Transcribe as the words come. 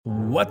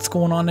What's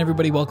going on,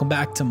 everybody? Welcome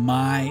back to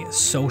My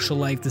Social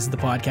Life. This is the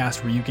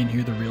podcast where you can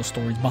hear the real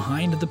stories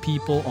behind the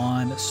people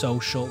on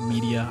social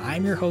media.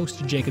 I'm your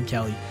host, Jacob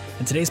Kelly,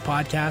 and today's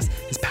podcast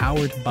is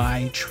powered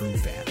by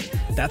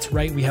TrueFan. That's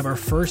right, we have our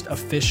first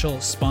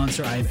official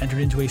sponsor. I have entered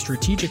into a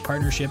strategic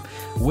partnership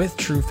with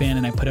TrueFan,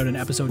 and I put out an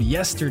episode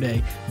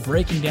yesterday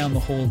breaking down the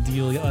whole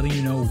deal, letting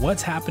you know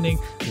what's happening,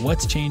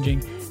 what's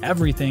changing,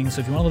 everything.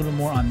 So if you want a little bit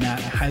more on that,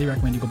 I highly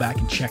recommend you go back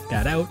and check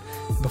that out.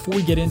 Before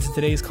we get into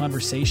today's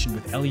conversation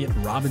with Eliot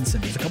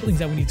Robinson, there's a couple things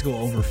that we need to go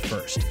over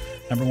first.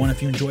 Number one,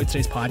 if you enjoyed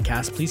today's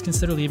podcast, please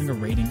consider leaving a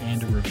rating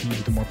and a review.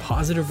 The more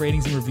positive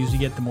ratings and reviews we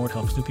get, the more it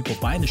helps new people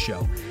find the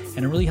show,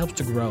 and it really helps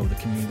to grow the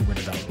community we're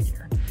developing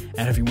here.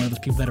 And if you're one of those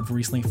people that have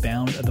recently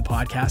found the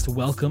podcast,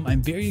 welcome.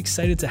 I'm very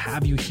excited to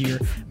have you here.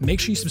 Make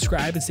sure you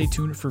subscribe and stay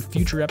tuned for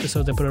future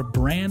episodes. I put out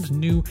brand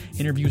new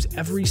interviews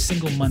every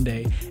single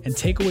Monday and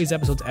takeaways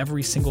episodes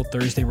every single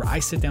Thursday, where I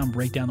sit down and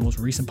break down the most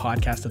recent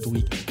podcast of the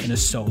week in a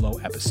solo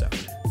episode.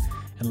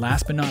 And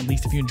last but not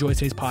least, if you enjoyed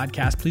today's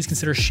podcast, please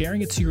consider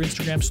sharing it to your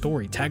Instagram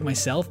story. Tag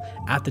myself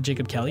at the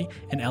Jacob Kelly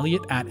and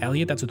Eliot at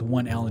Eliot. That's with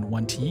one L and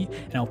one T.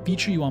 And I'll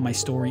feature you on my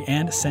story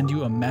and send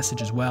you a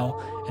message as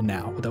well. And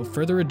now, without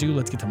further ado,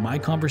 let's get to my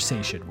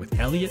conversation with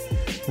Eliot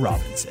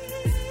Robinson.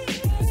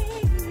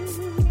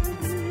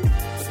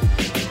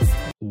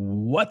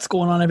 What's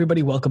going on,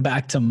 everybody? Welcome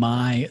back to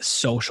My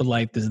Social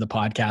Life. This is the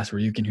podcast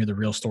where you can hear the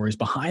real stories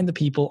behind the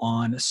people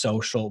on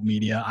social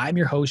media. I'm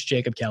your host,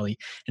 Jacob Kelly,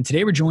 and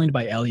today we're joined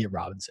by Eliot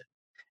Robinson.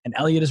 And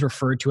Eliot is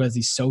referred to as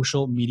the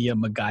social media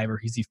MacGyver.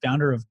 He's the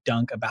founder of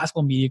Dunk, a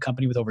basketball media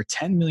company with over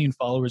 10 million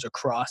followers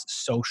across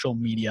social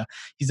media.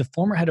 He's a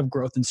former head of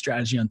growth and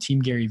strategy on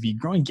Team GaryVee,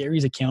 growing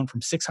Gary's account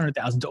from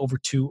 600,000 to over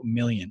 2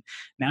 million.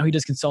 Now he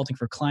does consulting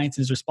for clients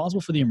and is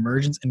responsible for the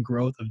emergence and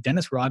growth of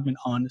Dennis Rodman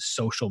on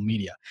social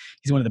media.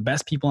 He's one of the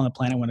best people on the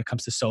planet when it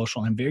comes to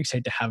social, and I'm very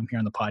excited to have him here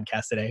on the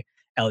podcast today.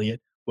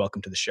 Eliot,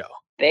 welcome to the show.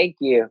 Thank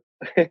you.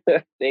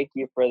 Thank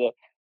you for the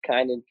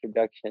kind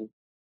introduction.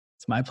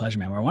 It's my pleasure,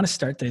 man. I want to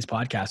start today's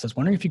podcast. I was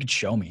wondering if you could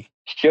show me.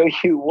 Show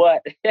you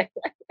what?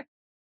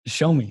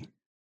 Show me.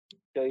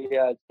 Show you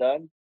how it's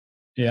done?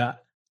 Yeah.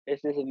 Is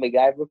this a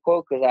MacGyver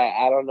quote? Because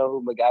I don't know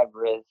who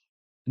MacGyver is.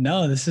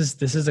 No, this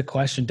is a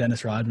question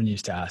Dennis Rodman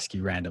used to ask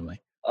you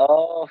randomly.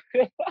 Oh,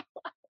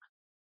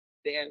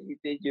 damn, you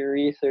did your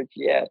research.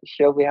 Yeah,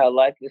 show me how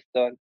life is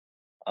done.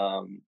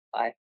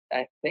 I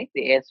think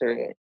the answer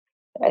is,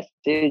 yes,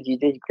 dude, you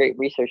did great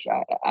research.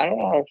 I don't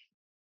know if,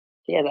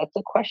 yeah, that's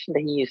a question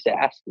that he used to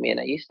ask me, and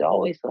I used to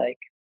always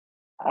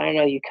I don't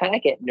know, you kind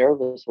of get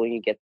nervous when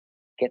you get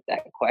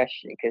that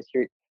question, because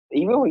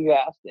even when you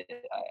asked it,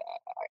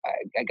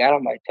 I got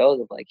on my toes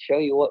of show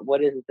you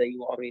what is it that you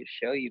want me to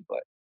show you,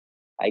 but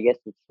I guess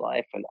it's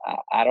life, and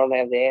I don't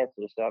have the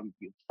answer, so I'm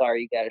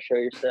sorry, you got to show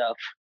yourself.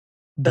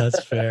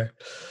 That's fair.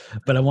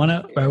 But I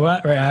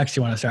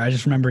actually want to start. I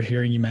just remember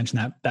hearing you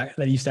mention that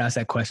you used to ask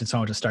that question, so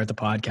I want to start the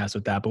podcast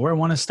with that. But where I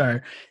want to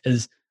start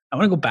is, I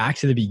want to go back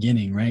to the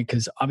beginning, right?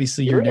 Because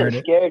obviously your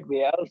narrative scared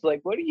me. I was like,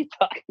 what are you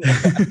talking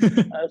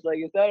about? I was like,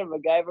 is that a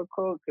MacGyver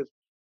quote? Because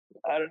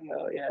I don't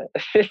know.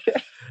 Yeah.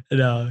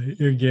 No,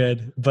 you're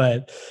good.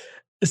 But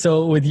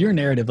so with your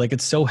narrative,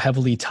 it's so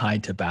heavily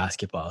tied to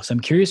basketball. So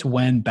I'm curious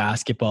when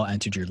basketball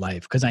entered your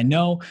life. Because I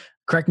know,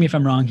 correct me if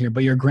I'm wrong here,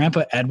 but your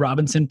grandpa, Ed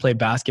Robinson, played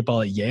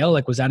basketball at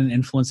Yale. Was that an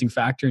influencing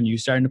factor in you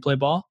starting to play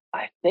ball?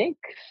 I think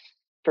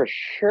for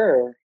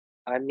sure.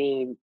 I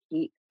mean,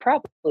 he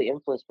probably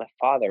influenced my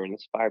father and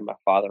inspired my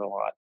father a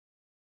lot.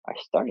 I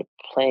started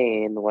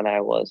playing when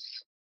I was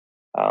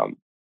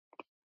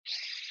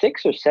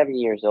 6 or 7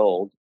 years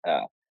old.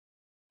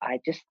 I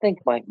just think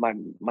my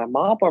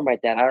mom or my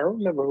dad, I don't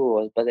remember who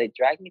it was, but they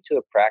dragged me to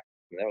a practice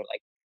and they were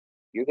like,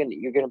 you're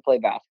gonna play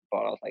basketball.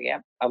 And I was like,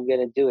 yeah, I'm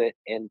gonna do it.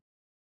 And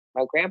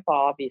my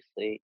grandpa,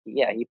 obviously,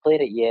 yeah, he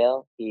played at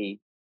Yale. He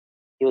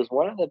was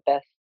one of the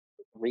best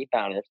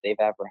rebounders they've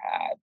ever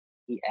had.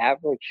 He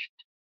averaged,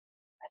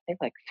 I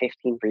think,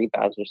 15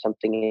 rebounds or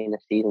something in a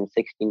season,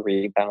 16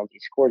 rebounds. He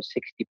scored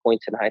 60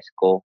 points in high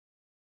school,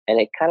 and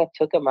it kind of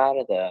took him out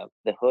of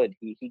the hood.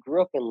 He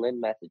grew up in Lynn,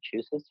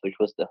 Massachusetts, which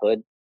was the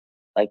hood,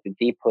 the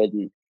deep hood,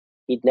 and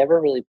he'd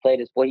never really played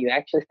as what you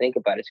actually think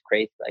about is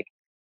crazy.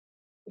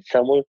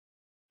 Someone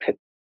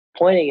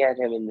pointing at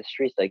him in the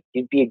streets,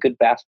 you'd be a good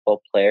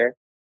basketball player,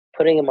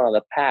 putting him on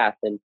the path,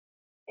 and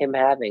him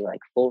having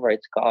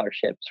full-ride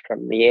scholarships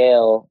from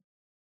Yale,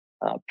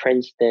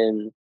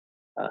 Princeton,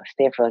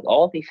 Stanford,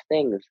 all these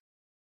things.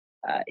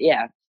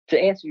 Yeah, to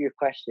answer your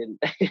question,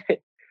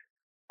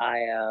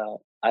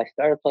 I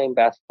started playing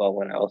basketball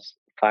when I was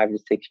 5 to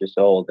 6 years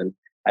old, and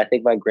I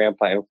think my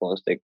grandpa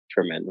influenced it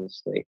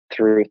tremendously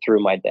through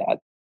my dad.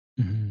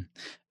 Mm-hmm.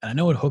 And I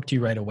know it hooked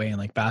you right away.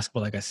 And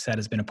basketball, like I said,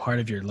 has been a part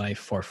of your life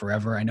for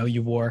forever. I know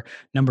you wore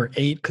number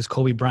 8 because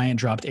Kobe Bryant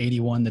dropped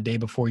 81 the day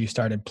before you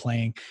started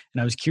playing.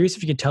 And I was curious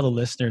if you could tell the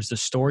listeners the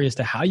story as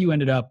to how you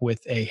ended up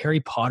with a Harry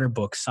Potter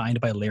book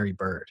signed by Larry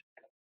Bird.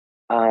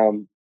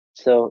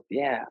 So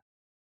yeah,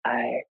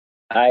 I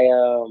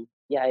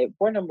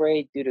wore number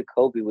 8 due to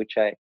Kobe, which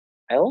I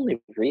I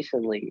only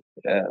recently,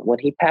 when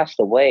he passed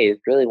away, is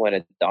really when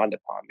it dawned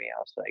upon me. I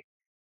was like,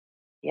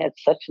 he had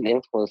such an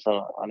influence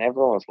on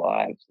everyone's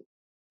lives.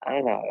 I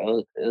don't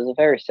know. It was a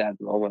very sad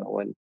moment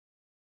when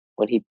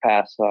he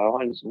passed. So I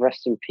want to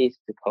rest in peace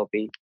to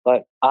Kobe.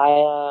 But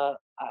I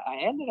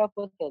ended up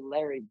with a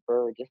Larry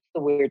Bird. It's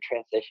a weird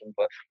transition,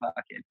 but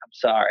fuck it. I'm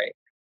sorry.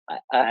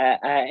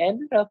 I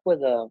ended up with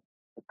a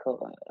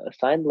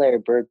signed Larry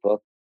Bird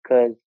book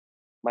because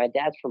my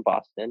dad's from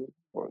Boston.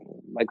 Or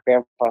my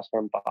grandpa's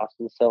from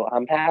Boston, so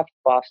I'm half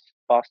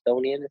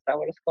Bostonian. Is that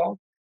what it's called?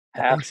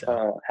 I think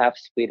so. Half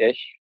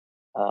Swedish.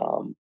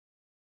 Um,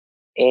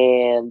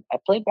 and I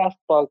played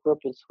basketball. I grew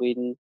up in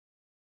Sweden,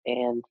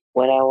 and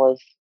when I was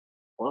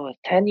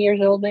 10 years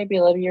old, maybe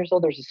 11 years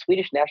old, there was a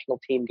Swedish national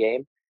team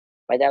game.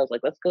 My dad was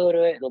like, "Let's go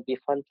to it. It'll be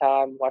a fun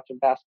time watching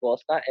basketball.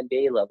 It's not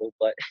NBA level,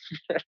 but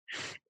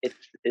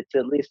it's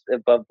at least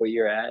above where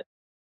you're at."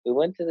 We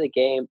went to the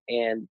game,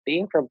 and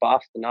being from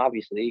Boston,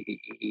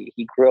 obviously,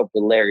 he grew up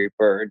with Larry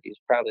Bird. He's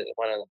probably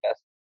one of the best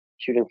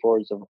shooting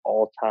forwards of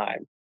all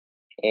time.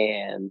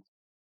 And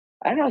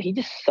I don't know, he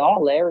just saw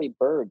Larry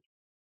Bird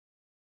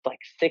like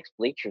 6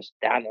 bleachers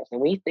down us,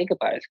 and when you think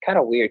about it, it's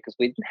kinda weird because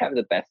we didn't have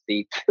the best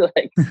seats,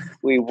 like,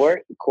 we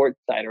weren't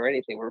courtside or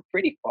anything, we're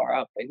pretty far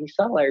up, and he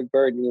saw Larry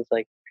Bird, and he was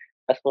like,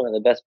 "That's one of the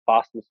best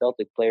Boston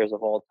Celtic players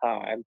of all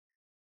time."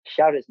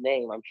 Shout his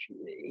name, I'm sure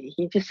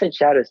he just said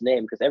shout his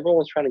name because everyone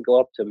was trying to go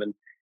up to him,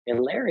 and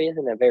Larry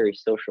isn't a very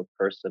social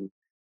person.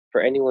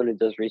 For anyone who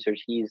does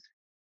research, he's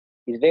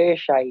very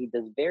shy, he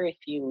does very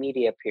few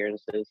media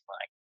appearances,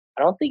 like,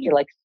 I don't think he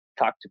likes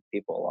to talk to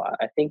people a lot.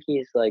 I think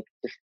he's, like,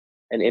 just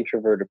an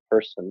introverted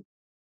person.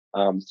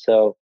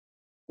 So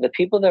the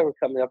people that were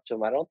coming up to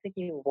him, I don't think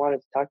he wanted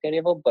to talk to any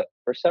of them, but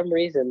for some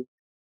reason,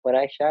 when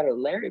I shouted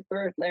Larry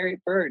Bird,"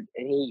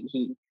 and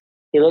he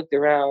looked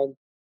around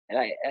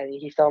and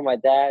he saw my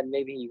dad,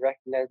 maybe he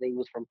recognized that he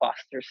was from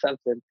Boston or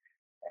something,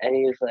 and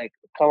he was like,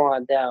 "Come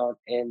on down."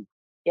 And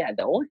yeah,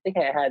 the only thing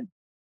I had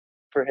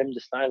for him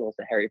to sign was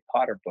the Harry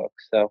Potter book.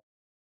 So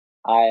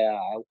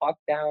I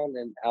walked down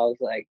and I was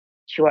like,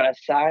 "Do you want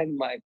to sign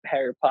my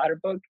Harry Potter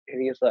book?"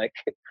 And he was like,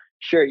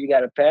 "Sure." You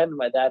got a pen?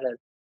 My dad has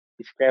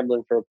he's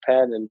scrambling for a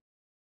pen, and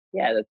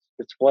yeah,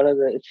 that's one of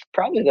the. It's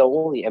probably the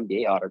only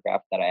NBA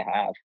autograph that I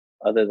have,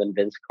 other than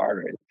Vince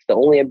Carter. It's the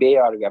only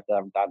NBA autograph that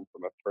I've gotten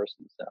from a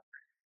person. So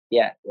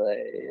yeah,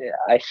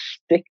 I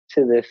stick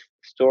to this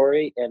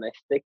story, and I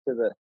stick to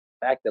the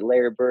fact that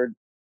Larry Bird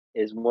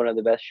is one of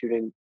the best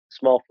shooting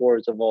small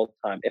forwards of all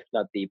time, if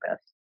not the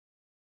best.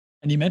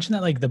 And you mentioned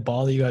that like the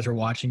ball that you guys were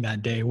watching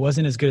that day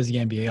wasn't as good as the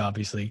NBA,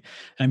 obviously.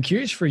 And I'm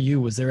curious for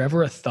you, was there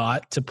ever a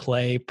thought to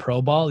play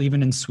pro ball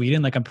even in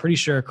Sweden? Like I'm pretty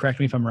sure, correct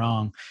me if I'm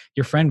wrong,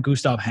 your friend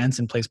Gustav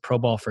Hansen plays pro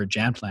ball for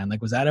Jamtland.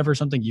 Like was that ever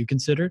something you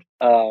considered?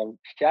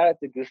 Shout out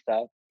to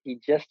Gustav. He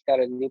just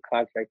got a new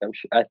contract.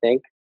 I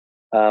think.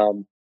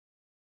 Um,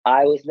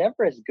 I was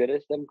never as good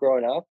as them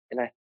growing up, and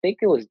I think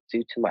it was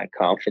due to my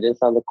confidence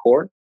on the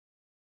court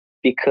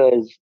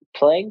because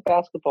playing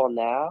basketball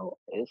now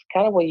is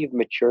kind of when you've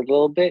matured a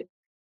little bit.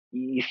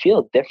 You feel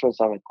a difference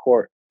on the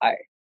court. I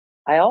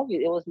always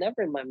it was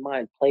never in my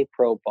mind play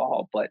pro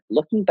ball, but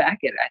looking back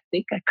at it, I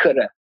think I could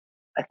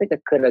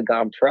have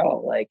gone pro.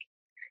 Like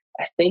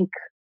I think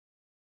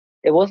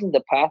it wasn't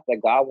the path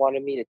that God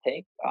wanted me to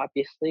take,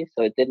 obviously,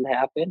 so it didn't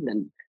happen,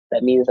 and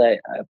that means I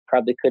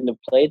probably couldn't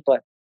have played.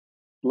 But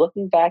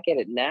looking back at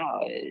it now,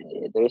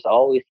 there's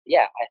always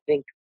yeah. I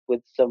think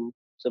with some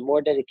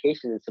more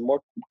dedication and some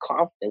more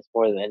confidence,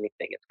 more than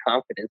anything, it's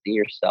confidence in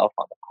yourself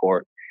on the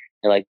court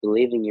and like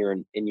believing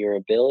in your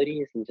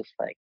abilities and just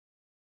like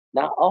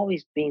not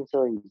always being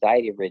so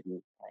anxiety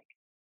ridden, like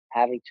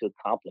having to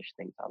accomplish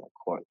things on the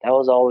court. That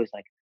was always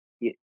like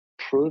you,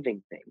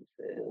 proving things.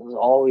 It was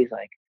always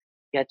like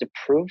you had to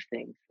prove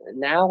things.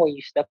 Now, when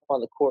you step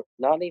on the court,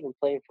 not even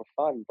playing for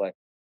fun, but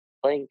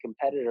playing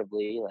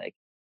competitively, like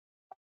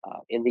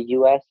in the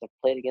U.S., I've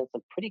played against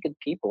some pretty good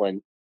people,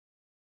 and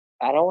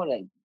I don't want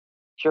to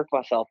jerk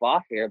myself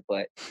off here,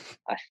 but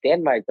I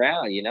stand my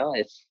ground. You know,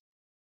 it's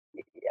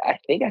I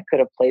think I could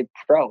have played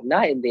pro,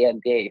 not in the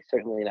NBA,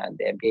 certainly not in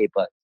the NBA,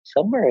 but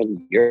somewhere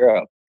in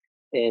Europe.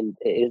 And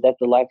is that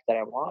the life that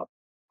I want?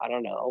 I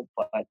don't know.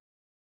 But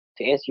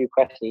to answer your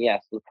question,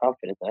 yes, with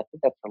confidence. And I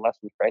think that's a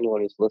lesson for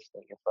anyone who's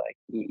listening. It's like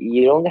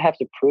you don't have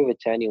to prove it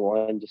to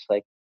anyone. Just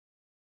like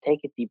take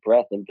a deep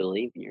breath and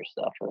believe in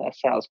yourself. And that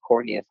sounds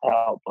corny as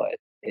hell, but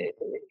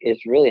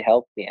it's really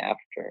helped me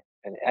after.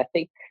 And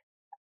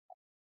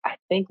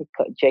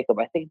Jacob,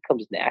 I think it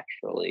comes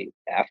naturally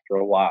after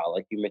a while.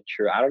 Like you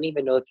mature. I don't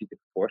even know if you could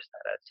force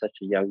that at such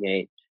a young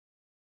age.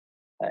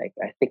 Like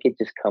I think it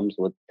just comes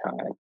with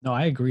time. No,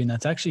 I agree. And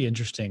that's actually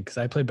interesting because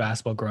I played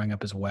basketball growing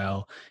up as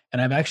well.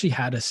 And I've actually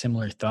had a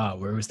similar thought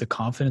where it was the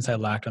confidence I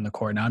lacked on the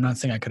court. Now, I'm not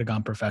saying I could have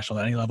gone professional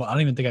at any level. I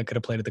don't even think I could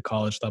have played at the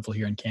college level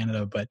here in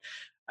Canada. But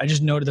I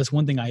just noted that's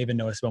one thing I even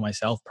noticed about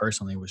myself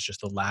personally was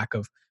just a lack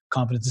of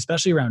confidence,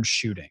 especially around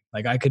shooting.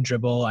 Like I could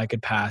dribble, I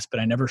could pass,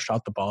 but I never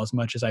shot the ball as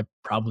much as I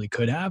probably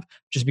could have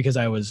just because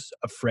I was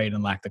afraid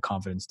and lacked the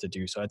confidence to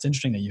do so. It's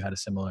interesting that you had a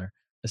similar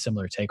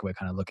takeaway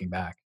kind of looking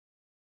back.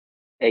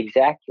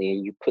 exactly,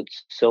 and you put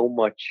so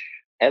much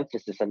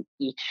emphasis on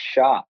each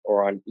shot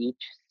or on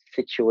each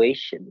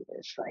situation.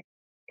 It's like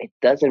it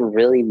doesn't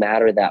really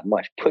matter that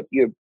much. Put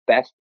your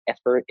best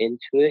effort into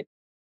it,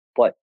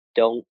 but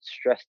don't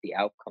stress the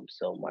outcome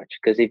so much.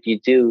 Because if you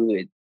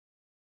do,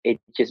 it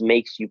just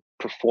makes you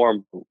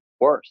perform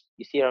worse.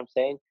 You see what I'm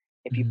saying?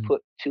 If you Mhm.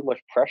 put too much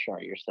pressure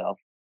on yourself,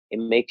 it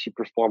makes you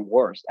perform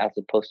worse as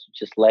opposed to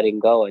just letting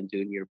go and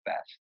doing your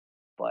best.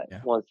 But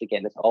Yeah, once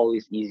again, it's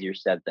always easier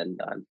said than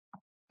done.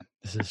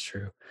 this is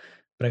true.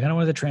 But I kind of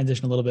wanted to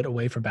transition a little bit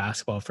away from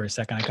basketball for a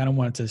second. I kind of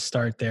wanted to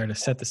start there to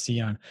set the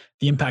scene on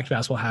the impact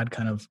basketball had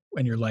kind of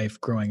in your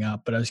life growing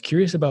up. But I was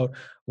curious about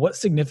what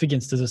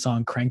significance does the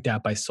song Cranked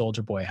Out by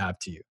Soldier Boy have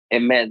to you?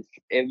 Immense,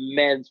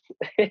 immense,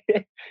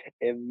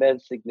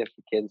 immense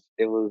significance.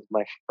 It was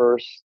my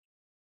first,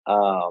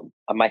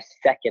 my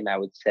second, I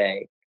would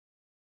say,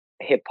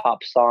 hip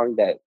hop song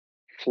that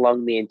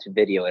flung me into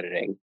video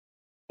editing.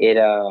 It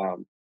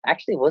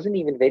actually wasn't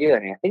even video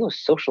editing. I think it was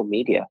social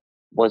media.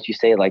 Once you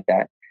say it like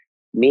that,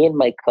 me and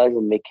my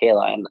cousin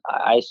Michaela, and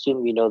I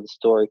assume you know the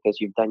story because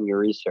you've done your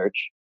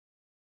research.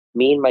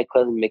 Me and my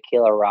cousin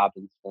Michaela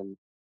Robinson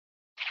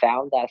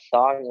found that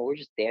song, and we're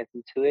just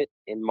dancing to it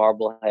in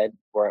Marblehead,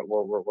 where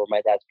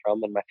my dad's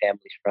from and my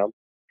family's from.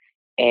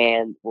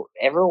 And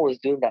everyone was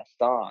doing that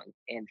song.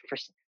 And for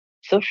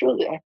social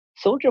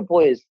Soldier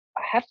Boy is,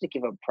 I have to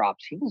give him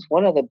props. He was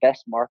one of the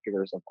best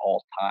marketers of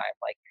all time.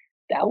 Like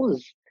that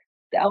was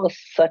that was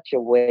such a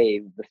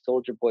wave. The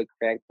Soldier Boy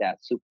cranked that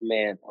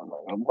Superman.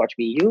 Watch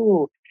me,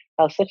 you.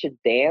 That was such a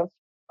dance.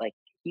 Like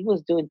he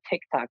was doing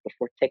TikTok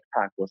before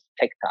TikTok was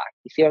TikTok.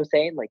 You see what I'm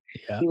saying? Like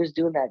Yeah. he was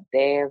doing that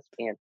dance,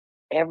 and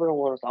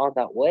everyone was on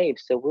that wave.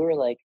 So we were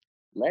like,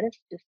 let us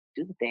just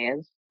do the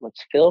dance.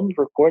 Let's film,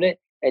 record it,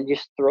 and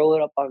just throw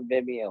it up on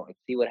Vimeo and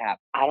see what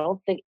happens. I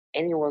don't think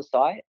anyone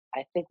saw it.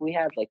 I think we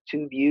had like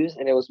 2 views,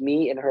 and it was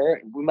me and her.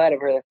 We might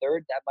have heard a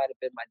third. That might have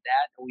been my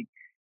dad. And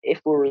if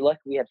we were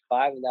lucky, we had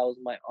 5, and that was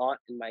my aunt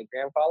and my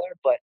grandfather.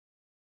 But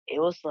it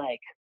was like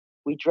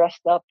we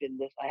dressed up in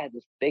this. I had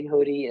this big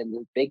hoodie and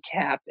this big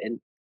cap, and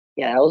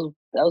yeah,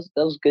 that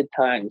was good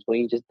times when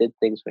you just did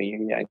things when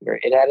you're younger.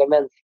 It had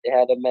immense. It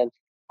had immense.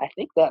 I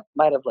think that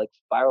might have like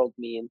spiraled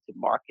me into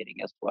marketing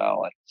as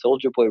well. Like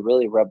Soldier Boy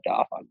really rubbed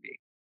off on me.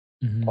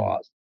 Mhm.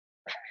 Pause.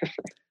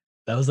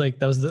 That was like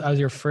that was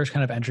your first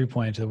kind of entry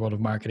point into the world of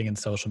marketing and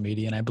social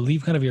media, and I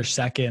believe kind of the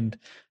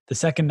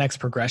second next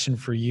progression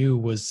for you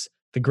was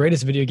the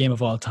greatest video game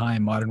of all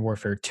time, Modern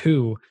Warfare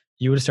 2.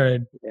 You would have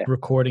started Yeah.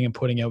 recording and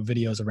putting out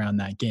videos around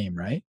that game,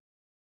 right?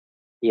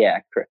 Yeah,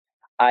 correct.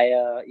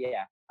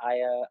 Yeah,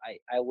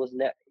 I was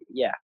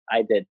yeah,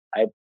 I did.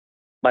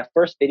 My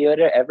first video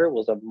editor ever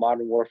was a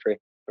Modern Warfare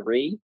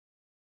 3.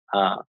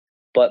 Uh,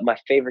 but my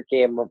favorite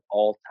game of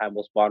all time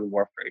was Modern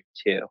Warfare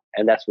 2,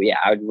 and that's what. Yeah,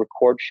 I would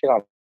record shit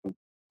on.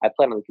 I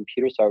played on the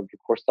computer, so I would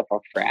record stuff on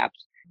Fraps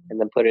and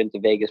then put it into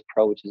Vegas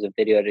Pro, which is a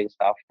video editing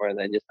software, and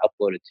then just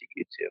upload it to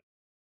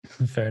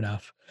YouTube. Fair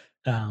enough.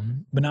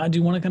 But now I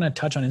do want to kind of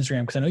touch on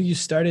Instagram because I know you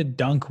started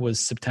Dunk was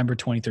September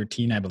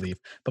 2013, I believe.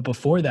 But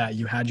before that,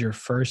 you had your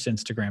first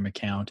Instagram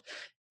account,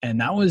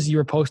 and that was you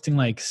were posting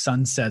like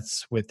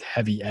sunsets with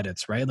heavy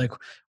edits, right?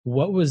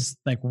 What was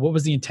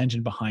the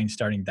intention behind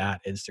starting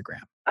that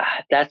Instagram?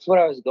 That's what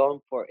I was going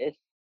for. It's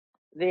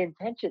the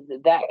intention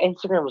that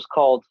Instagram was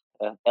called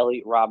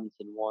Eliot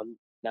Robinson One,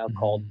 now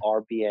called Mhm.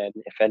 RBN.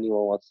 If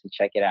anyone wants to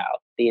check it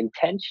out, the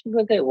intention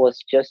with it was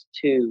just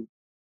to.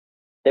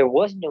 There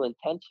was no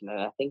intention, and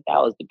I think that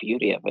was the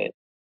beauty of it.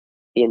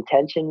 The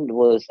intention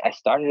was I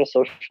started a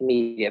social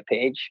media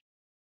page.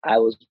 I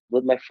was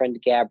with my friend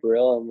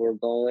Gabrielle, and we're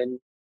going.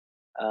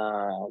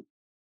 Um,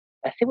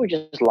 I think we're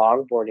just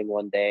longboarding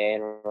one day,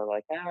 and we're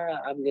like,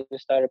 I'm gonna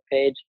start a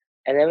page,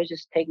 and I was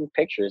just taking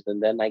pictures,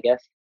 and then I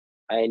guess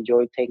I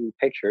enjoyed taking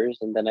pictures,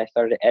 and then I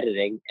started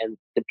editing, and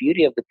the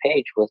beauty of the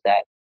page was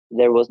that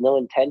there was no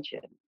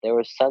intention. There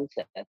was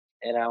sunsets,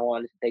 and I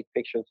wanted to take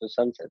pictures of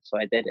sunsets, so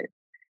I did it.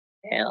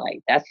 And like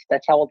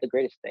that's how all the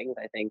greatest things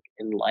I think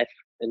in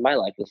my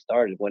life has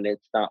started when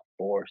it's not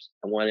forced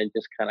and when it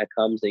just kind of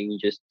comes and you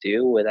just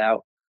do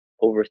without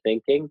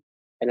overthinking.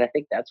 And I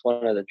think that's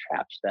one of the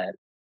traps that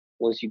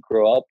once you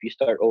grow up, you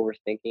start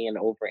overthinking and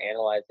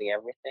overanalyzing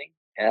everything.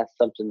 And that's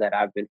something that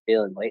I've been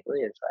feeling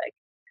lately. It's like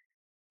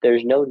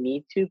there's no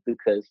need to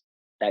because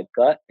that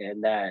gut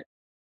and that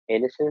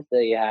innocence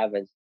that you have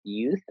as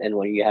youth and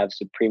when you have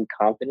supreme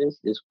confidence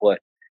is what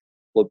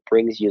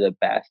brings you the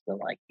best. And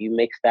like you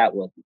mix that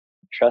with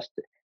trust.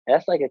 And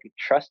that's like a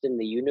trust in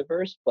the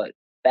universe, but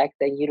back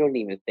then you don't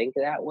even think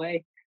that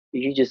way.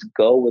 You just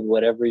go with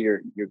whatever your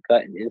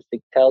gut and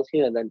instinct tells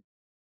you, and then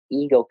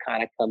ego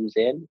kind of comes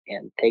in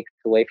and takes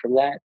away from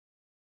that.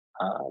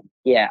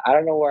 Yeah, I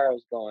don't know where I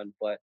was going,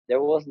 but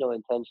there was no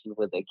intention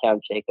with the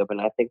account Jacob, and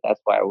I think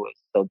that's why it was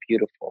so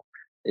beautiful.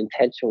 The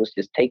intention was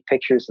just take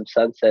pictures of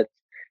sunsets,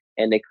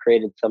 and it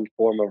created some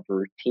form of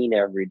routine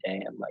every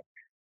day, and like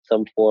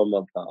some form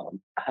of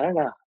I don't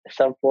know,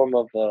 some form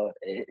of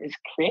it's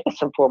created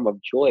some form of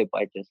joy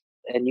by just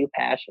a new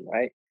passion,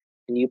 right?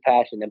 A new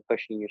passion and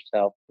pushing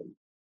yourself.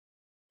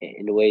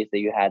 in ways that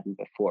you hadn't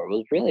before. It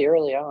was really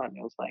early on.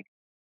 It was like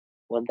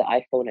when the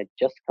iPhone had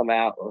just come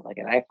out, it was like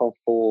an iPhone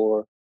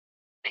 4.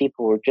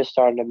 People were just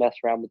starting to mess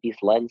around with these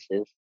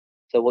lenses.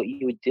 So what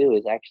you would do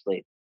is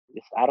actually,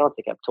 this, I don't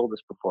think I've told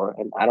this before,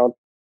 and I don't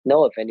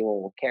know if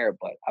anyone will care,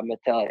 but I'm gonna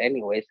tell it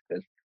anyways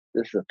because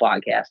this is a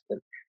podcast and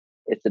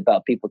it's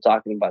about people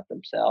talking about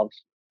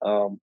themselves.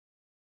 Um,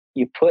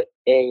 you put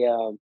a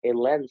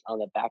lens on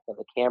the back of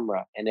the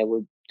camera, and it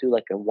would do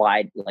like a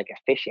wide, like a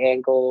fish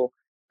angle.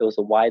 It was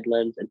a wide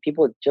lens, and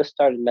people had just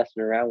started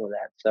messing around with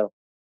that. So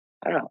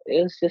I don't know.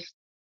 It was just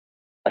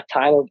a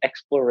time of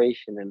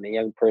exploration in a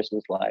young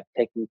person's life,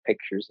 taking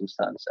pictures of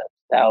sunsets.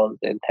 That was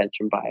the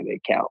intention behind the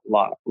account.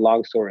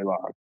 Long story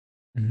long.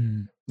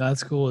 Mhm.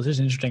 That's cool. It's just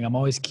interesting. I'm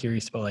always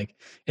curious about like,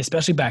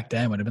 especially back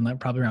then, would have been like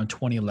probably around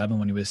 2011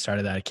 when you would have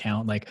started that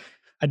account. Like,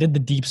 I did the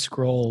deep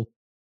scroll.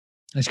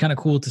 It's kind of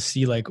cool to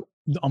see like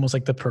almost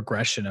like the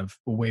progression of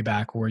way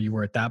back where you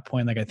were at that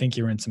point. Like, I think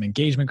you were in some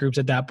engagement groups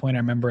at that point. I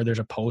remember there's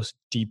a post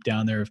deep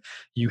down there of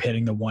you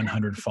hitting the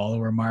 100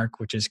 follower mark,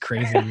 which is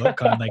crazy to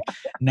look on. Like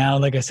now,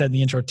 like I said in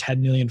the intro,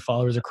 10 million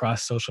followers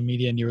across social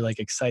media, and you were like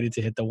excited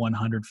to hit the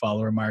 100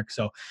 follower mark.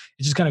 So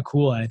it's just kind of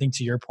cool. And I think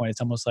to your point,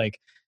 it's almost like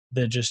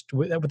the just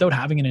without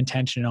having an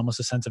intention and almost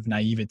a sense of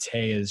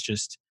naivete is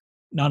just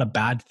not a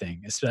bad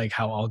thing. It's like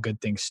how all good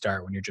things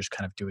start when you're just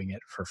kind of doing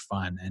it for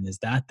fun. And is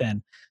that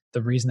then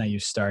the reason that you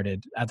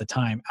started at the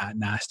time at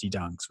Nasty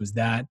Dunks? Was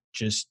that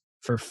just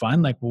for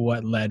fun? Like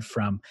what led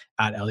from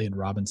at Elliot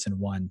Robinson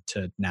 1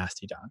 to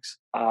Nasty Dunks?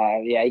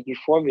 Yeah, you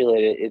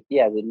formulated it.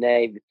 Yeah, the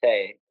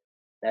naivete.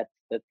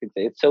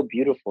 It's so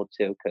beautiful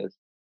too because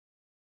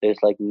there's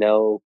like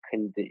no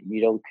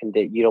you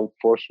don't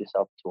force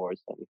yourself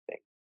towards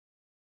anything.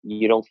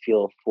 You don't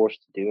feel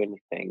forced to do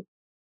anything.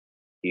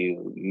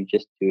 You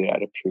just do it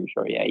out of pure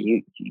joy. Yeah,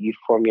 you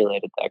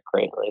formulated that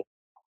greatly.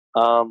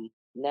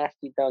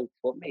 Nasty Dunks.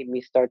 What made me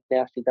start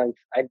Nasty Dunks?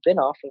 I'd been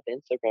off of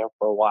Instagram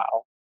for a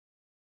while.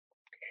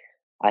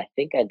 I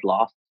think I'd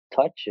lost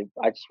touch.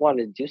 I just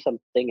wanted to do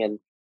something, and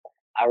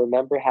I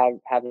remember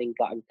having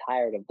gotten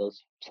tired of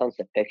those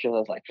sunset pictures. I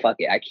was like, "Fuck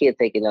it, I can't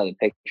take another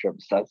picture of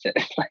a sunset."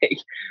 Like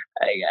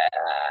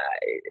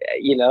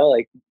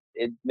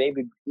it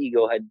maybe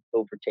ego had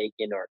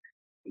overtaken, or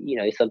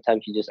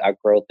sometimes you just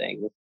outgrow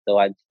things. So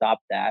I'd stop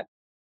that,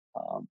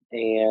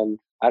 and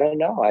I don't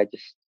know. I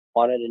just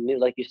wanted a new,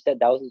 like you said,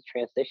 that was a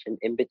transition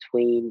in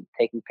between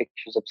taking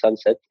pictures of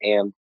sunsets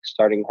and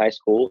starting high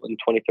school in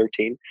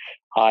 2013.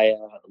 I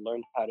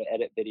learned how to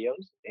edit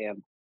videos,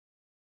 and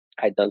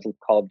I'd done some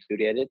Call of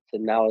Duty edits,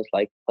 and now I was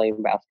like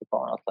playing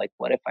basketball. And I was like,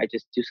 what if I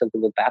just do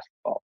something with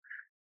basketball?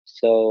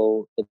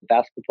 So the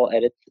basketball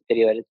edits,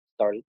 video edits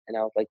started, and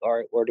I was like, all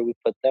right, where do we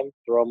put them?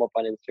 Throw them up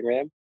on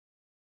Instagram.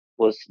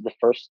 It was the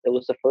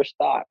first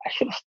thought.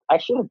 I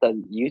should have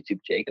done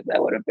YouTube, Jacob.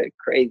 That would have been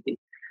crazy.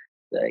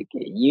 Like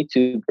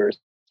YouTubers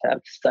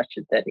have such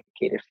a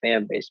dedicated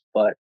fan base,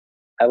 but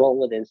I went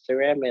with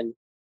Instagram, and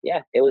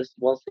yeah, it was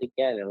once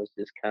again, it was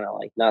just kind of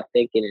like not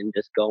thinking and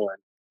just going.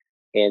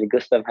 And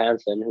Gustav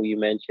Hansen, who you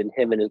mentioned,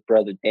 him and his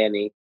brother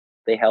Danny,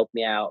 they helped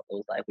me out. It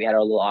was like we had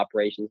our little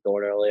operations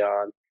going early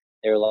on.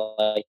 They were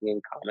liking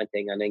and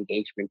commenting on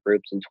engagement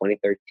groups in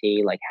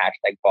 2013, like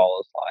hashtag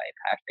ball is life,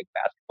 hashtag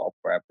basketball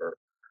forever,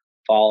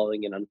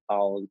 following and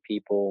unfollowing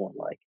people. And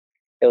like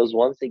it was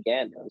once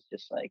again, it was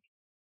just like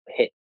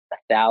hit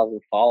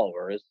 1,000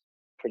 followers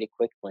pretty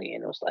quickly.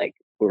 And it was like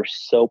we were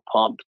so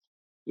pumped.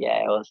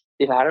 Yeah, it was,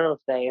 if I don't know if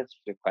that answers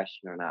your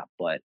question or not,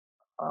 but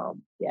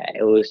yeah,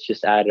 it was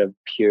just out of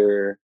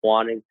pure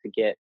wanting to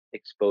get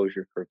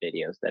exposure for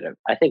videos that have,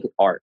 I think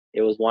art.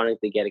 It was wanting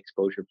to get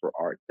exposure for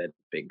art that's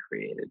been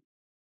created.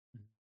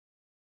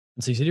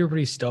 And so you said you were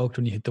pretty stoked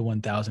when you hit the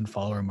 1,000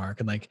 follower mark.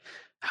 And like,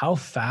 how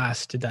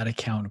fast did that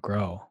account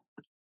grow?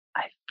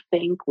 I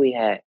think we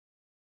got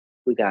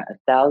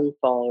 1,000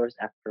 followers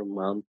after a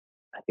month.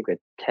 I think we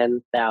had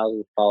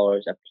 10,000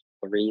 followers after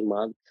 3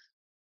 months,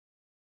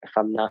 if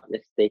I'm not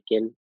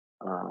mistaken.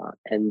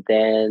 And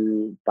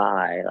then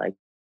by like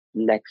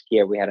next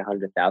year, we had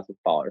 100,000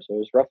 followers. So it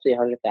was roughly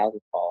 100,000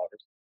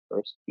 followers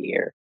first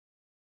year.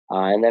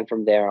 And then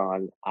from there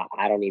on,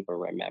 I don't even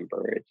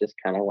remember. It just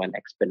kind of went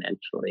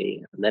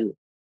exponentially. And then,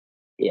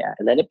 yeah,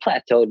 and then it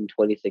plateaued in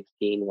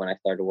 2016 when I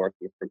started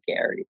working for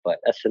Gary, but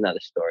that's another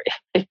story.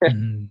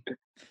 Mhm.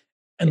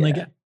 And like,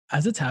 Yeah.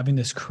 as it's having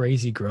this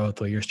crazy growth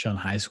while you're still in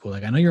high school,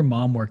 like I know your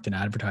mom worked in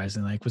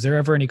advertising. Like, was there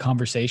ever any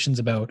conversations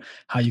about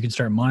how you could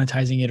start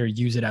monetizing it or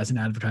use it as an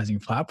advertising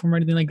platform or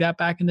anything like that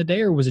back in the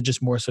day? Or was it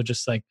just more so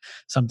just like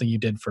something you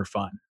did for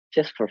fun?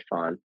 Just for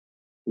fun,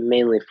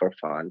 mainly for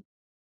fun.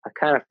 I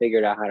kind of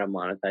figured out how to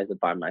monetize it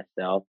by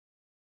myself.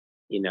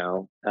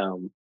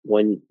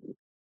 When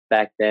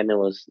back then it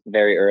was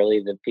very early,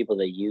 the people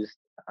that used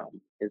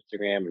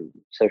Instagram and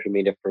social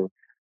media for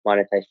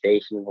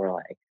monetization were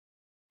like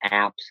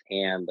apps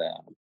and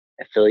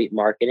affiliate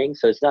marketing.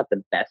 So it's not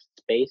the best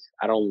space.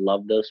 I don't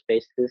love those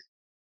spaces.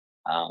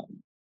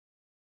 Um,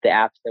 the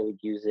apps that would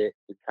use it,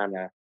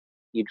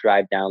 you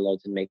drive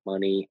downloads and make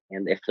money,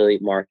 and the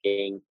affiliate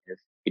marketing is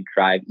you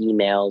drive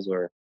emails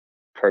or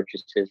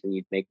purchases and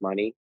you'd make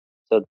money.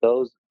 So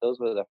those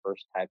were the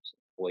first types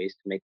of ways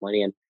to make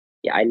money. And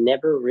yeah, I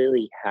never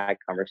really had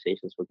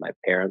conversations with my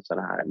parents on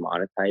how to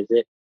monetize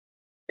it.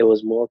 It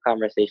was more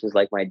conversations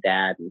like my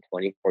dad in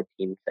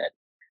 2014 said,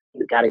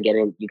 "You got to get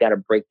in. You got to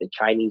break the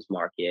Chinese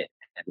market."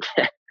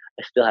 And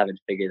I still haven't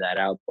figured that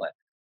out, but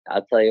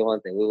I'll tell you one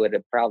thing: we would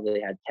have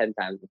probably had 10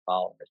 times the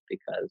followers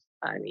because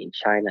I mean,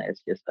 China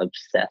is just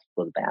obsessed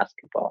with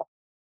basketball,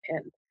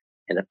 and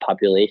the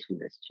population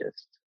is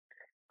just.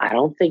 I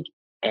don't think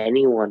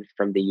anyone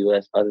from the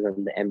U.S. other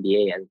than the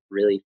NBA has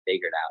really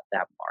figured out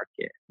that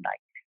market. Like,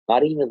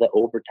 not even the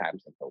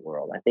overtimes of the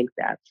world. I think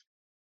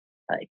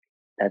like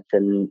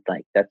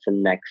that's a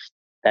next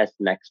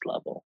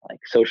level. Like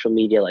social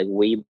media, like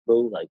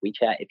Weibo, like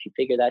WeChat. If you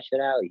figure that shit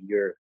out,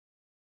 you're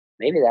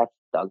maybe that's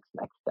Doug's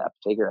next step.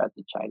 Figure out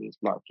the Chinese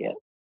market.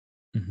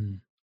 Hmm.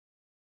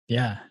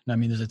 Yeah. No, I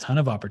mean, there's a ton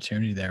of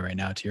opportunity there right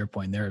now. To your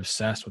point, they're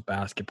obsessed with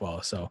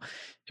basketball. So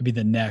it'd be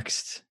the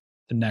next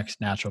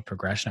natural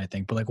progression, I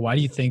think. But like, why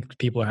do you think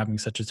people are having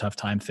such a tough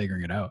time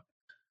figuring it out?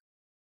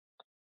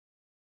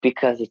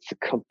 Because it's a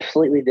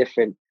completely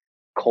different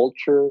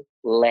culture,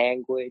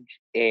 language,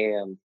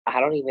 and I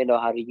don't even know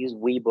how to use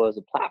Weibo as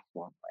a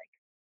platform.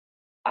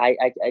 Like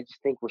I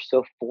just think we're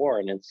so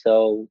foreign and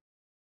so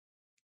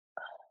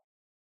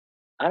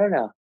I don't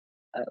know.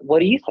 What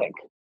do you think?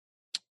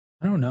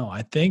 I don't know.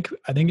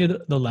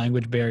 The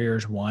language barrier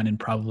is one, and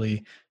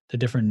probably the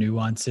different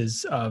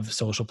nuances of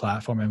social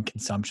platform and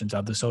consumptions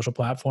of the social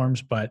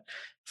platforms. But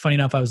funny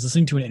enough, I was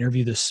listening to an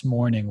interview this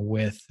morning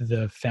with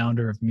the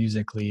founder of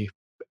Musically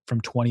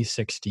from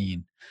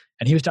 2016,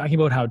 and he was talking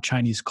about how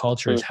Chinese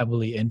culture is Mm,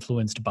 heavily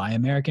influenced by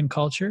American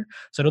culture.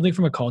 So I don't think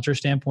from a culture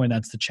standpoint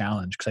that's the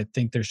challenge, because I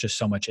think there's just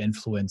so much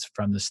influence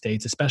from the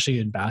states, especially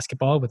in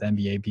basketball, with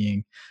NBA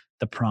being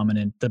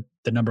the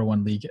number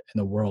one league in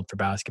the world for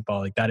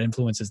basketball. Like that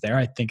influence is there.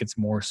 I think it's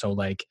more so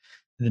like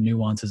the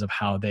nuances of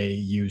how they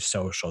use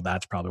social.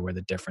 That's probably where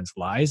the difference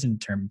lies in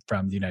term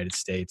from the United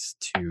States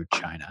to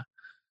China.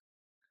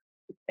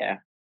 yeah,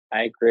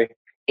 I agree.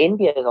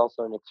 India is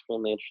also an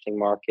extremely interesting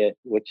market,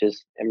 which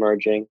is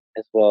emerging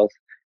as well as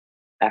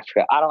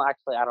Africa. I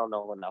don't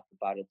know enough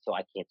about it, so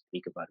I can't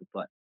speak about it.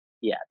 But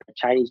yeah, the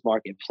Chinese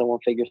market, if someone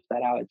figures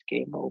that out, it's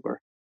game over.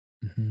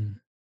 Mhm.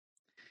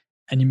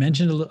 And you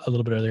mentioned a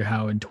little bit earlier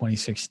how in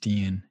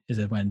 2016 is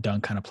it when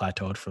Dunk kind of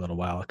plateaued for a little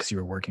while because you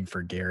were working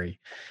for Gary.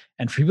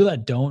 And for people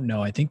that don't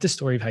know, I think the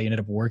story of how you ended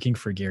up working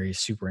for Gary is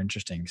super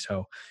interesting.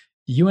 So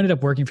you ended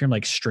up working for him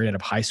like straight out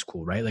of high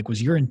school, right? Like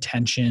was your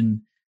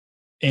intention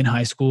in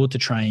high school to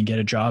try and get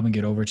a job and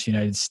get over to the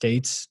United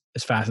States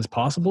as fast as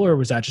possible? Or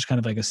was that just kind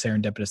of like a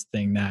serendipitous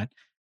thing that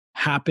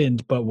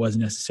happened but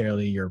wasn't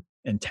necessarily your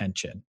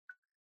intention?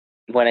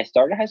 When I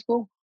started high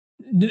school,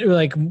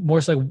 Like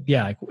more so like,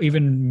 yeah, like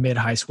even mid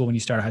high school when you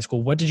started high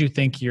school, what did you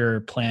think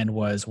your plan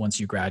was once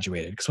you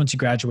graduated? Because once you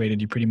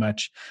graduated, you pretty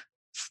much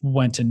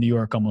went to New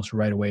York almost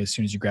right away as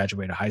soon as you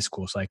graduated high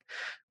school. So like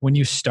when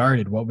you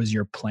started, what was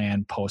your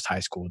plan post high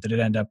school? Did it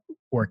end up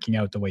working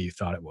out the way you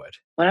thought it would?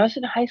 when I was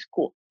in high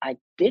school, I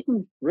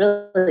didn't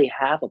really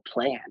have a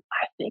plan.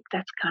 I think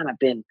that's kind of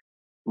been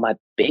my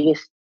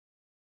biggest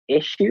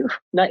issue,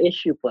 not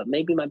issue, but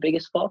maybe my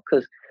biggest fault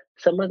because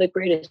some of the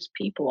greatest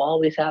people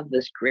always have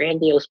this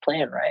grandiose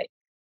plan, right?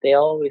 They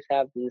always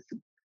have this,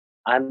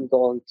 I'm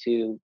going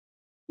to,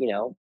 you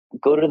know,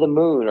 go to the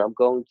moon or I'm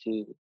going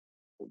to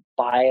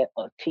buy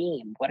a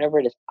team, whatever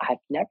it is. I've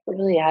never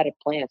really had a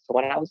plan. So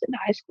when I was in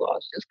high school, I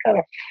was just kind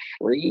of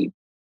free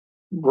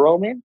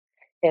roaming.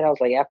 And I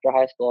was like, after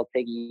high school, I'll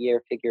take a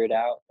year, figure it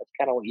out. That's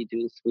kind of what you do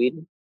in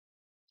Sweden.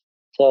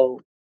 So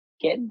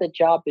getting the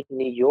job in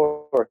New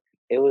York,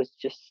 it was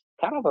just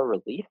kind of a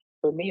relief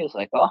for me. It was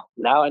like, oh,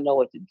 now I know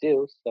what to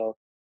do. So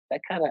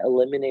that kind of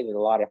eliminated a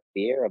lot of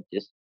fear of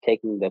just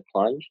taking the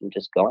plunge and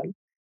just going.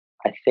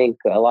 I think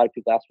a lot of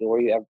people ask me,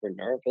 were you ever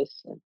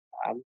nervous? And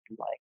I'm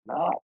like,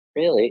 not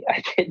really.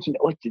 I didn't know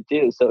what to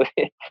do. So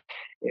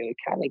it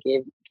kind of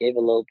gave a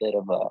little bit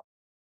of a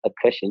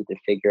cushion to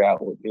figure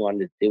out what you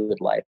wanted to do with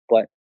life.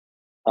 But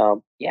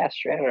yeah,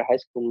 straight out of high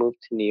school, moved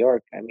to New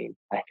York. I mean,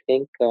 I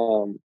think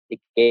it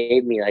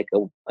gave me like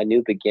a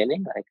new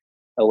beginning, like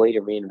a way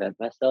to reinvent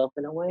myself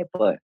in a way.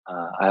 But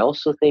I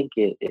also think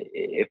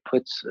it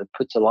puts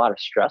a lot of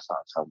stress on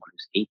someone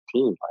who's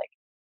 18. Like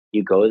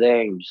you go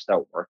there and you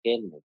start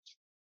working.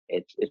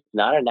 It's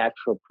not a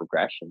natural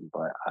progression,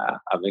 but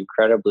I'm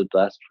incredibly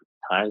blessed for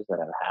the times that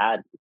I've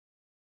had.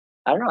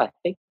 I don't know. I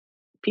think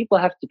people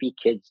have to be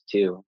kids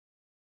too,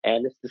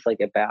 and it's just like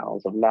a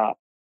balance of not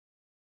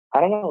I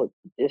don't know.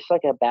 It's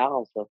like a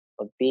balance of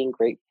being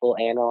grateful,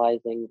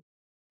 analyzing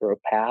your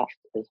past,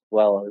 as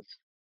well as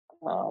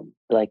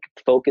like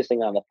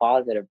focusing on the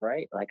positive,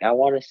 right? Like I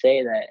want to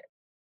say that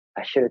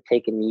I should have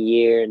taken a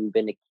year and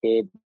been a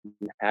kid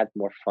and had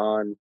more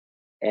fun,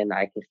 and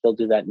I can still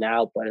do that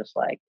now. But it's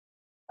like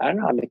I don't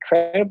know. I'm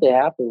incredibly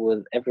happy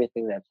with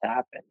everything that's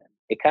happened.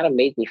 It kind of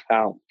made me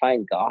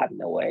find God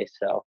in a way.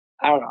 So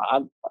I don't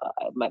know.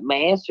 My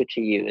answer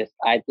to you is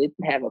I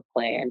didn't have a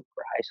plan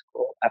for high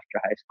school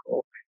after high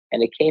school,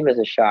 and it came as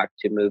a shock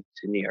to move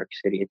to New York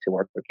City to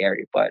work for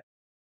Gary. But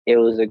it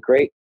was a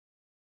great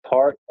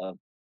part of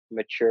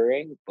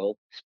maturing both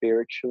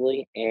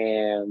spiritually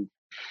and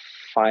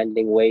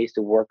finding ways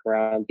to work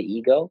around the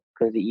ego,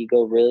 because the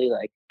ego really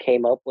like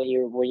came up when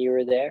you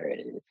were there,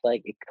 and it's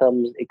like it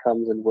comes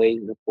in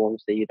ways and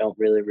forms that you don't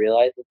really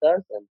realize it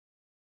does. And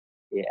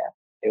yeah,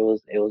 it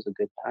was a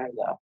good time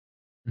though.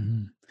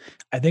 Mhm.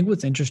 I think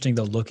what's interesting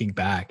though, looking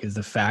back, is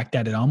the fact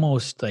that it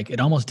almost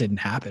didn't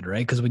happen,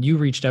 right? Because when you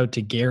reached out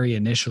to Gary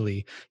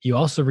initially, you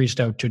also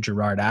reached out to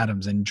Gerard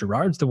Adams, and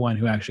Gerard's the one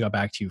who actually got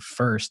back to you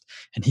first,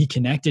 and he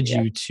connected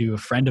Yeah, you to a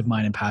friend of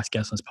mine and past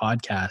guest on his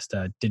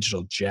podcast,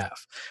 Digital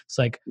Jeff. It's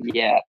like,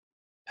 yeah.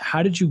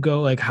 how did you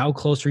go? Like, how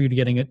close were you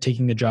to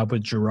taking the job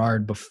with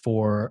Gerard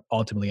before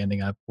ultimately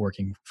ending up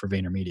working for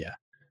VaynerMedia?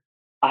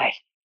 I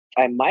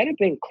I might have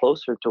been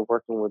closer to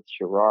working with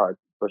Gerard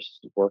versus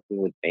working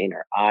with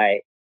Vayner.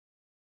 I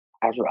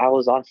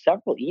was on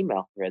several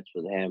email threads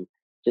with him,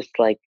 just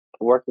like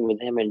working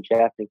with him and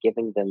Jeff and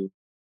giving them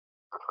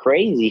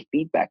crazy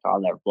feedback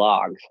on their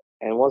blogs.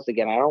 And once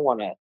again, I don't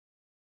want to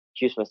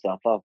juice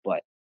myself up,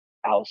 but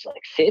I was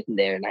like sitting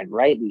there and I'd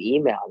write an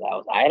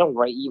email. I don't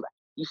write email.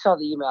 You saw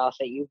the email I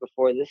sent you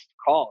before this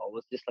call. It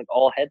was just like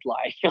all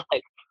headline. You're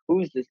like,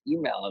 who's this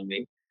emailing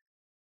me?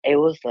 It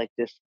was like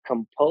this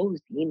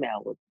composed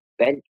email with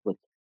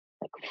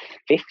like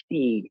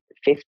 50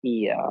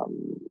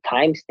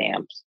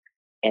 timestamps.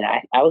 And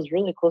I was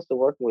really close to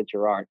working with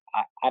Gerard.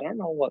 I don't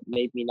know what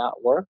made me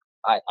not work.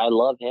 I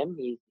love him.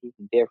 He's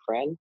a dear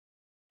friend,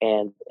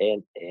 and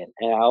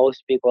I always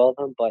speak well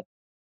of him. But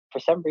for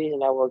some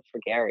reason, I worked for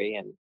Gary,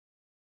 and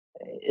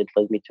it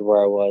led me to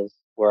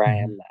where I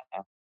Mhm. am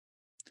now.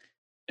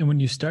 And when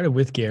you started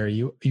with Gary,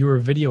 you were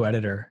a video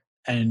editor,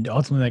 and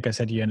ultimately, like I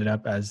said, you ended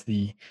up as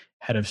the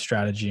head of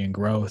strategy and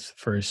growth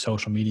for his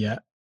social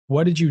media.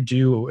 What did you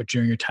do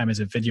during your time as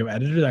a video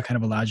editor that kind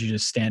of allowed you to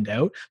stand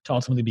out to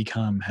ultimately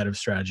become head of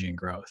strategy and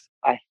growth?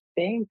 I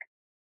think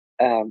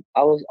I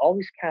was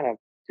always kind of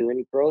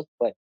doing growth,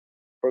 but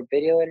for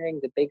video editing,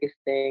 the biggest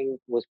thing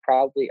was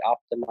probably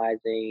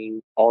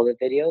optimizing all the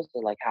videos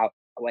and like how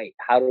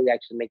do we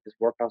actually make this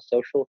work on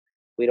social?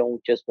 We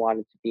don't just want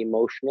it to be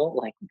emotional.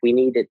 Like we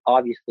need it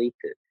obviously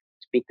to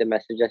speak the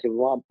message that you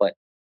want, but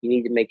you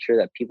need to make sure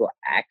that people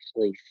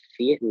actually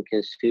see it and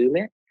consume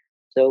it.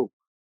 So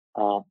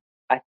uh,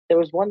 there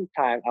was one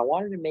time I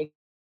wanted to make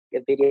a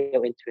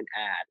video into an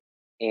ad,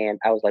 and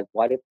I was like,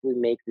 what if we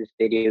make this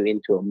video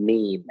into a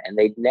meme? And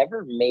they'd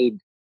never made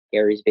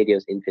Gary's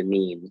videos into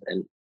memes.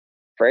 And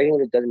for anyone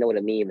who doesn't know what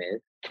a meme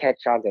is,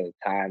 catch on to the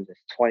times.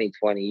 It's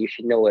 2020. You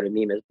should know what a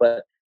meme is,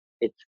 but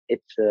it's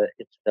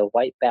the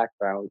white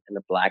background and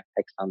the black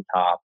text on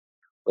top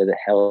with a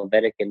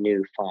Helvetica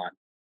Neue font.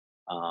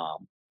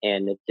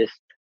 And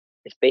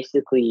it's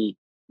basically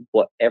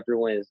what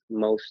everyone is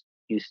most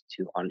used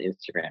to on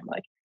Instagram.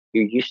 Like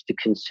you're used to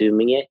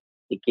consuming it.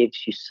 It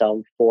gives you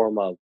some form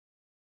of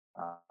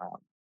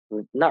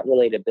not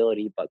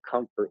relatability, but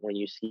comfort when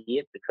you see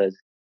it because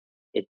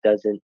it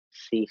doesn't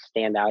see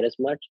stand out as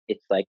much.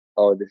 It's like,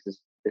 oh, this is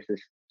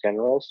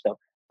general. So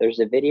there's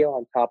a video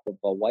on top of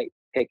a white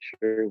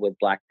picture with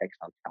black text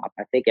on top.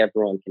 I think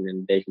everyone can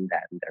envision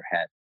that in their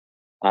head.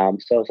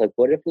 So I was like,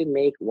 what if we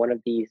make one of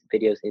these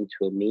videos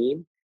into a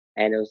meme?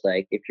 And it was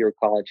like, if you're a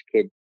college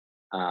kid,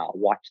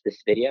 watch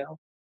this video.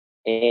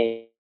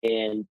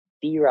 And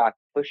D Rock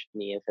pushed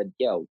me and said,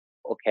 yo,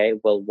 okay,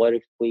 well, what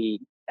if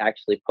we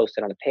actually post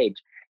it on the page?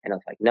 And I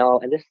was like, no.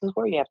 And this is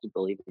where you have to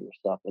believe in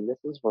yourself. And this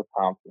is where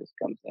confidence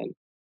comes in.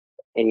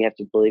 And you have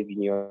to believe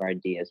in your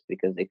ideas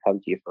because they come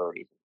to you for a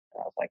reason.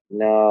 And I was like,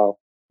 no,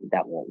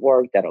 that won't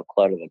work. That'll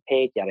clutter the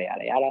page, yada,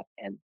 yada, yada.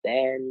 And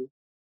then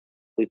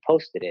we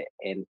posted it,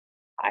 and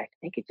I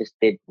think it just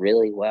did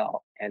really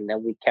well. And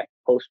then we kept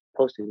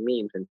posting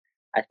memes, and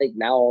I think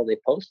now all they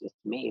post is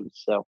memes.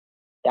 So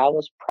that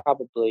was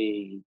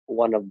probably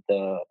one of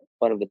the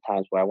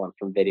times where I went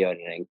from video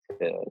editing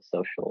to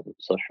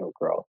social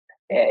growth.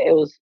 It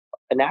was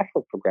a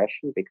natural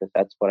progression because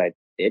that's what I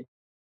did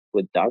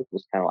with Dunk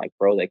was kind of like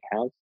grow the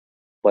accounts.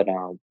 But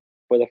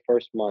for the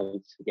first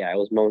months, yeah, it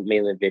was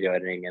mainly video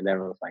editing, and then it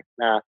was like,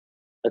 nah,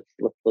 let's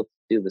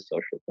do the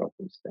social growth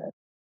instead.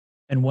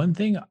 And one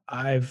thing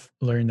I've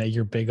learned that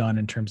you're big on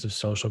in terms of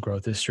social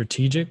growth is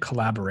strategic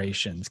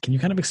collaborations. Can you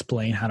kind of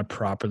explain how to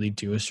properly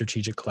do a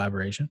strategic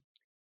collaboration?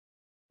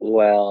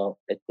 Well,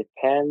 it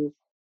depends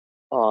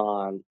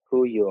on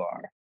who you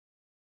are.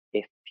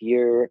 If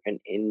you're an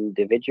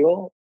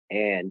individual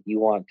and you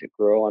want to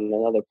grow on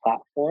another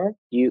platform,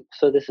 you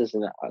so this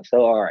isn't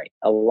so all right.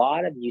 A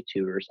lot of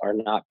YouTubers are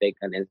not big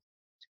on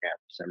Instagram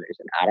for some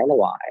reason. I don't know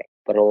why,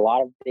 but a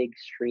lot of big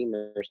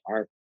streamers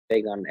aren't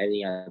big on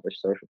any other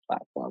social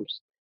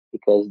platforms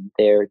because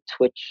their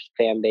Twitch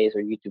fan base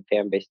or YouTube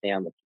fan base stay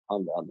on the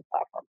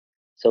platform.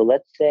 So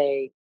let's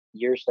say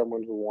you're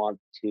someone who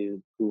wants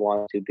to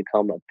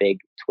become a big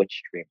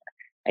Twitch streamer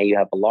and you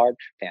have a large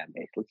fan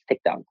base. Let's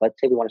take down. Let's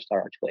say we want to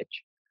start our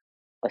Twitch.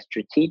 A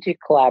strategic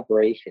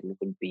collaboration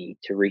would be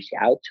to reach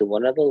out to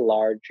one of the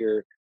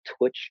larger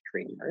Twitch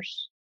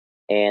streamers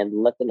and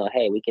let them know,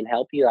 hey, we can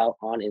help you out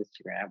on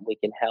Instagram. We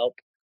can help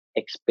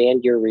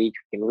expand your reach.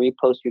 We can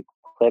repost your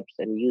clips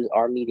and use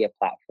our media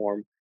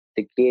platform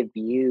to give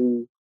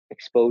you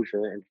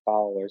exposure and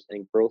followers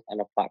and growth on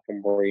a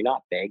platform where you're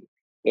not big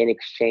in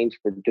exchange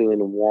for doing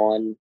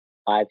one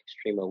live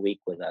stream a week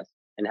with us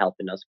and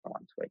helping us grow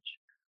on Twitch.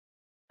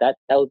 That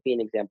would be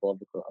an example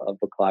of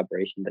a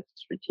collaboration that's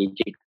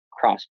strategic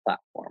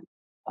cross-platform.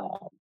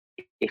 Um,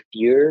 if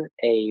you're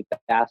a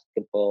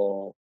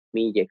basketball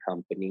media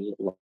company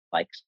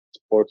like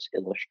Sports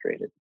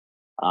Illustrated,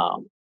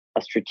 um,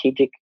 a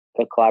strategic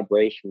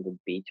collaboration would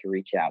be to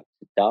reach out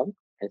to Dunk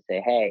and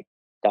say, "Hey,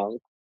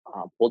 Dunk,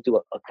 we'll do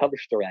a cover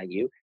story on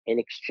you. In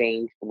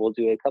exchange, we'll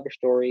do a cover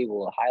story.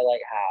 We'll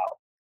highlight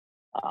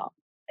how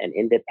an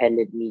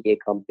independent media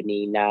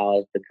company now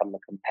has become a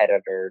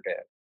competitor to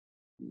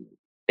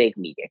big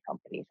media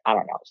companies. I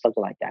don't know,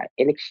 something like that.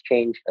 In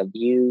exchange of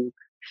you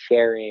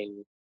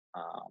sharing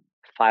um,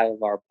 5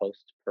 of our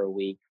posts per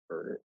week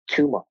for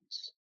 2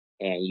 months,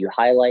 and you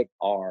highlight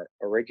our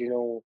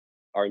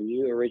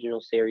new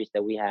original series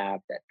that we have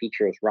that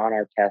features Ron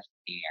Artest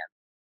and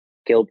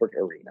Gilbert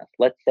Arenas.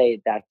 Let's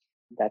say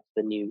that's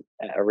the new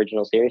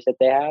original series that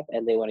they have,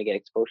 and they want to get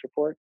exposure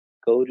for it.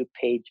 Go to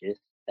pages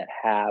that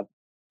have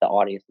the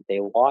audience that they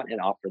want and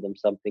offer them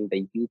something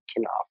that you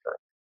can offer.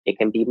 It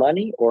can be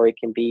money, or it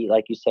can be,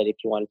 like you said, if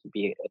you want it to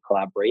be a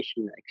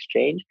collaboration, an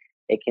exchange,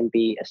 it can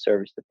be a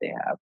service that they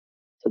have.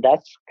 So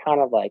that's kind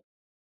of like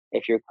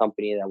if you're a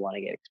company that want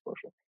to get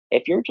exposure.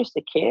 If you're just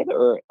a kid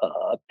or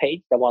a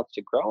page that wants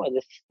to grow, and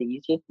this is the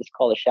easiest, it's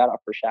called a shout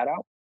out for shout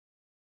out.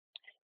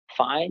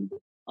 Find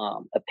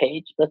a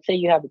page. Let's say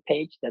you have a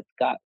page that's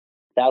got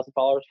 1,000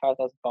 followers,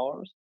 5,000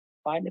 followers.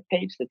 Find a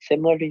page that's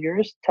similar to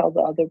yours. Tell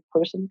the other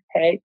person,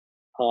 hey,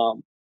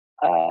 um,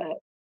 uh,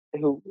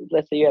 who.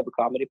 Let's say you have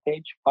a comedy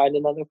page. Find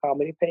another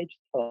comedy page.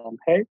 Tell them,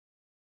 hey,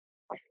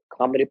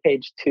 comedy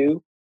page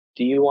two.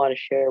 Do you want to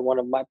share one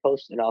of my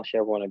posts, and I'll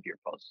share one of your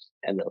posts?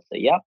 And they'll say,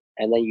 yep.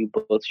 And then you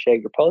both share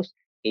your posts,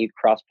 and you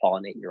cross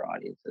pollinate your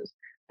audiences.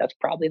 That's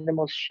probably the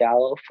most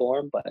shallow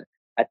form, but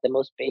at the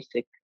most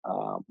basic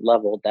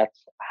level,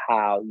 that's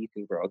how you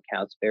can grow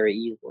accounts very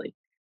easily.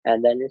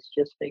 And then it's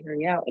just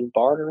figuring out and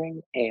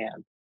bartering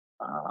and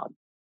um,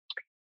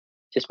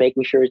 just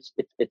making sure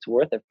it's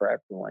worth it for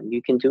everyone.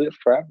 You can do it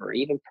forever,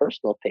 even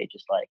personal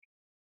pages like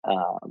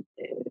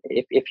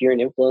if you're an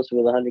influencer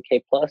with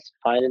 100K plus,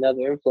 find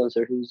another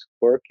influencer whose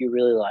work you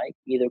really like.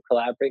 Either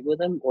collaborate with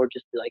them or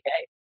just be like,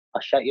 "Hey,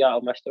 I'll shout you out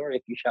on my story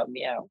if you shout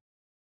me out."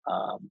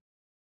 Um,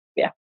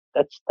 yeah,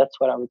 that's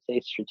what I would say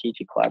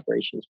strategic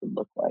collaborations would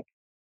look like.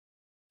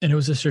 And it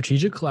was a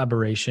strategic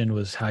collaboration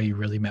was how you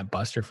really met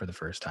Buster for the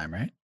first time,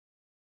 right?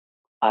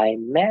 I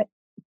met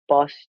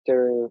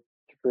Buster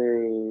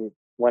through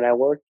when I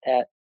worked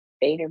at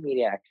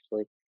VaynerMedia.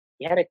 Actually,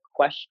 he had a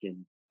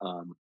question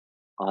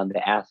on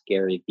the Ask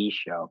Gary V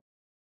show.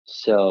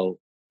 So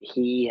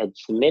he had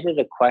submitted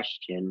a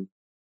question,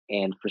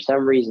 and for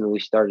some reason we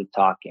started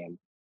talking,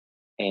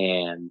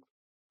 and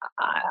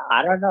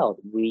I don't know,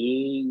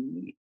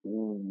 we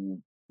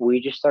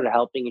just started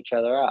helping each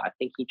other out. I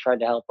think he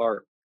tried to help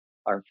our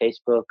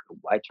Facebook.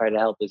 I tried to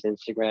help his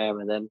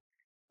Instagram, and then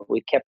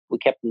we kept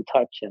in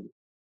touch, and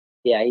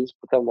yeah, he's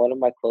become one of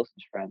my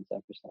closest friends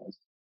ever since.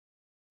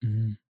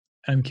 Mhm.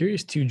 I'm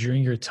curious too,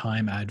 during your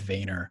time at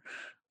Vayner,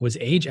 was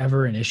age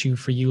ever an issue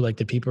for you? Like,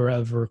 did people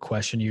ever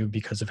question you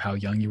because of how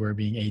young you were,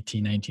 being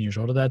 18, 19 years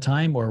old at that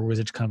time? Or was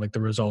it kind of like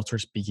the results were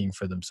speaking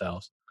for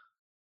themselves?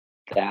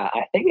 Yeah,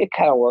 I think it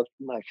kind of worked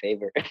in my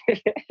favor.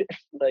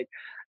 Like,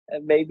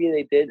 maybe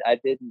they did. I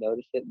didn't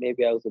notice it.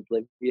 Maybe I was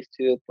oblivious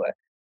to it. But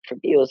for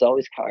me, it was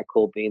always kind of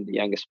cool being the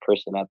youngest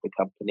person at the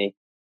company.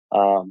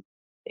 Um,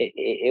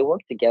 it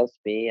worked against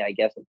me, I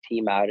guess, at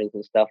team outings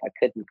and stuff. I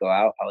couldn't go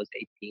out. I was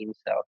 18,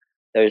 so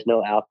there was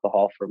no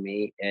alcohol for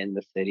me in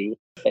the city.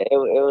 It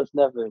was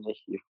never an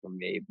issue for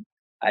me.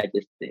 I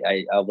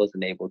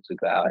wasn't able to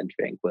go out and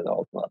drink with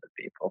all the other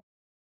people.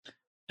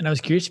 And I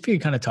was curious if you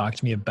could kind of talk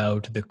to me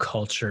about the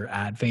culture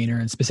at Vayner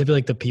and specifically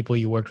like the people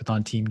you worked with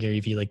on Team Gary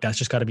Vee. Like, that's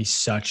just got to be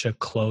such a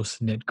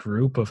close knit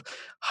group of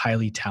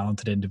highly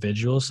talented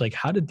individuals. Like,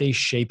 how did they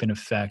shape and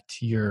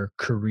affect your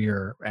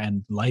career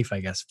and life, I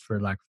guess, for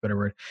lack of a better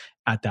word,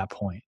 at that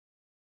point?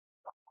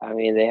 I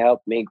mean, they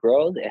helped me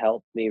grow. They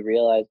helped me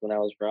realize when I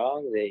was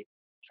wrong. They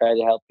tried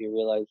to help me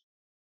realize.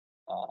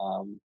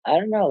 I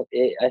don't know.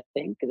 I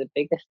think the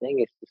biggest thing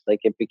is just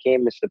like it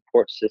became a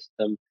support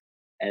system,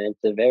 and it's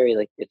a very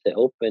like it's an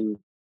open.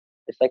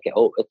 It's like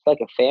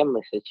a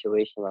family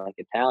situation, like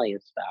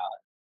Italian style.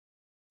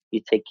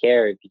 You take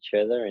care of each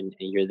other, and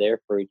you're there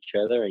for each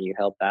other, and you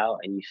help out,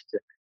 and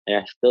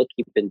I still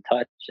keep in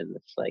touch. And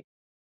it's like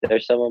they're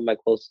some of my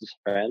closest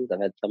friends.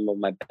 I've had some of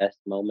my best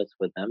moments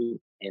with them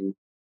in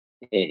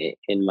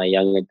my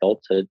young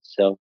adulthood.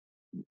 So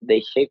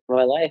they shaped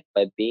my life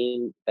by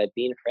being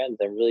friends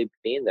and really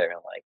being there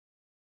and like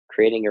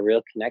creating a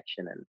real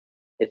connection. And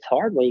it's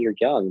hard when you're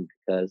young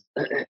because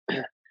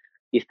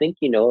you think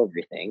you know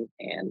everything,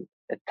 and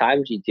at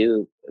times you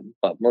do,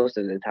 but most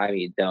of the time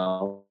you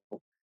don't.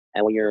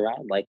 And when you're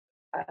around, like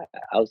I,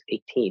 I was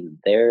 18,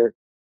 they're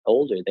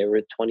older, they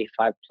were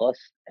 25 plus,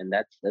 and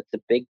that's a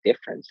big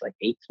difference, like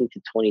 18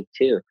 to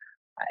 22.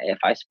 If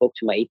I spoke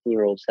to my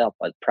 18-year-old self,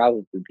 I'd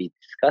probably be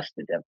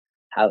disgusted of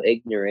how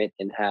ignorant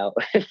and how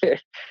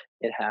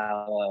and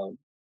how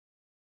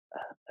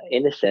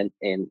innocent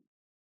and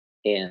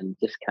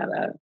just kind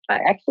of.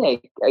 I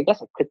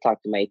guess I could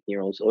talk to my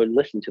 18-year-olds or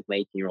listen to my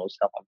 18-year-old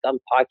self. I've done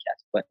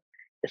podcasts, but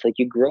it's like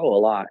you grow a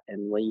lot,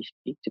 and when you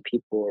speak to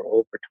people who are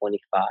over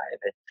 25,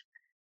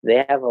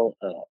 they have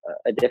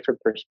a different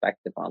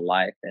perspective on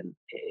life, and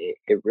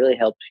it really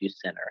helps you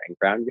center and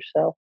ground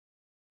yourself.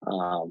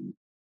 Um,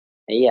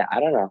 and yeah, I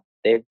don't know.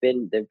 They've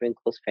been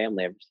close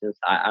family ever since.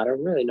 I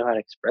don't really know how to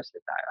express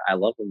it. I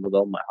love them with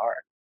all my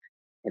heart,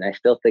 and I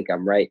still think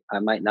I'm right. I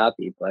might not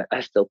be, but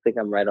I still think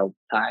I'm right all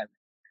the time.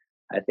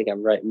 I think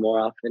I'm right more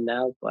often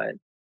now, but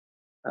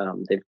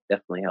they've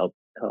definitely helped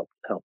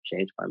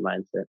change my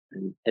mindset,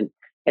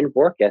 and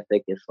work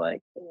ethic is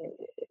like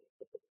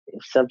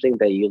it's something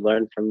that you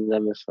learn from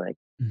them. It's like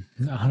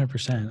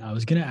 100%. I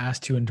was going to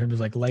ask you in terms of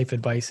like life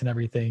advice and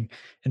everything.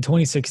 In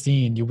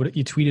 2016, you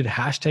tweeted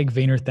hashtag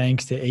Vayner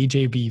thanks to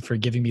AJB for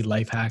giving me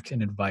life hacks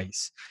and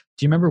advice.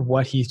 Do you remember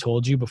what he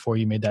told you before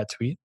you made that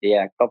tweet?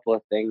 yeah, a couple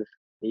of things.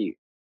 He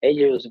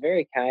AJ was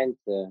very kind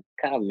to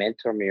kind of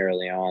mentor me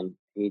early on.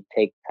 He'd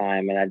take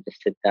time and I'd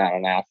just sit down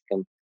and ask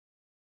him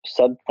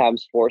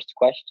sometimes forced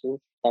questions,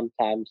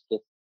 sometimes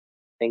just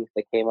things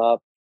that came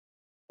up.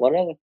 One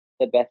of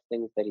the best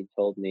things that he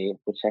told me,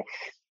 which I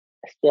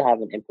still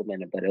haven't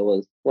implemented, but it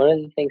was one of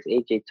the things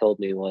AJ told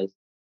me was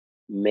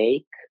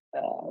make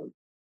uh,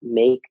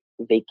 make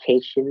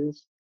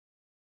vacations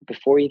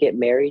before you get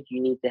married.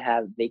 You need to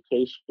have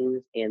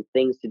vacations and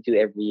things to do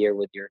every year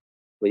with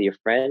your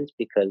friends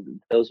because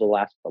those will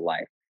last for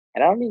life.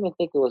 And I don't even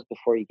think it was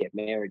before you get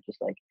married.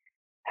 Just like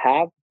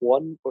have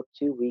 1 or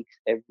 2 weeks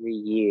every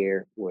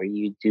year where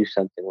you do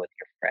something with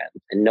your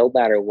friends, and no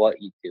matter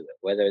what you do it,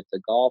 whether it's a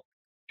golf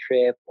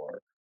trip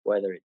or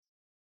whether it's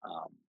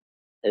um,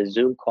 a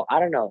Zoom call. I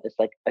don't know. It's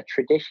like a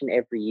tradition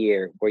every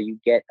year where you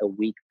get a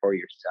week for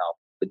yourself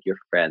with your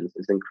friends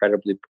is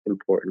incredibly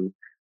important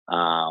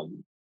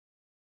um,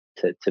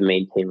 to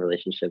maintain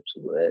relationships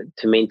with,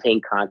 to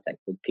maintain contact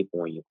with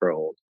people when you grow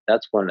old.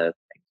 That's one of the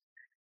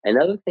things.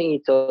 Another thing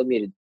he told me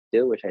to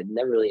do, which I'd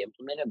never really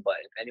implemented, but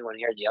if anyone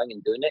here is young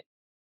and doing it,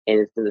 and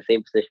it's in the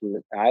same position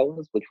that I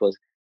was, which was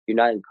you're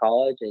not in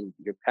college and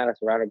you're kind of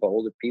surrounded by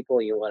older people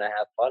and you want to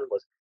have fun,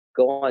 was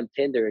go on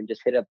Tinder and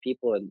just hit up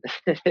people in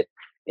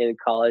in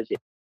college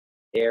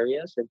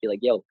areas and be like,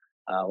 "Yo,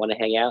 want to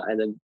hang out?" And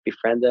then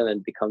befriend them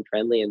and become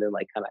friendly, and then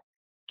like kind of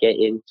get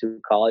into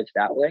college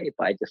that way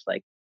by just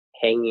like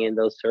hanging in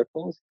those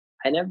circles.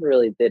 I never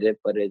really did it,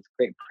 but it's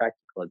great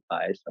practical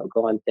advice. So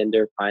go on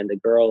Tinder, find a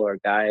girl or a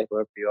guy,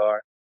 whoever you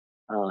are,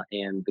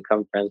 and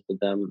become friends with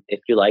them if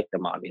you like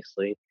them,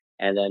 obviously,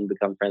 and then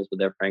become friends with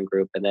their friend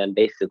group. And then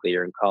basically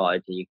you're in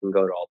college and you can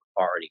go to all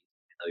the parties,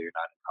 even though you're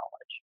not in college.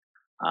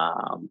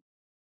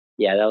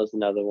 Yeah, that was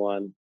another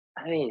one.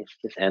 I mean, it's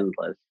just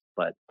endless,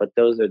 but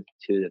those are the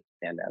two that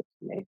stand out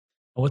to me.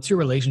 What's your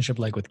relationship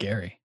like with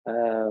Gary?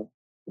 Uh,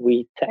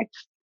 we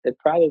text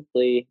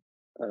probably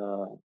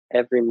uh,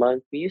 every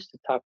month. We used to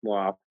talk more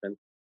often.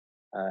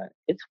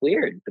 It's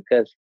weird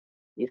because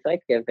he's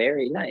like a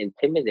very not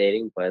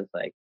intimidating, but it's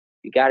like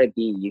you gotta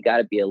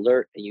be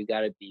alert and you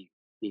gotta be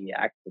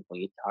active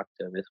when you talk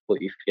to him. Is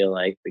what you feel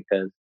like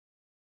because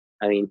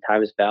I mean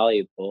time is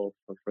valuable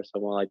for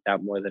someone like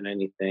that more than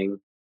anything.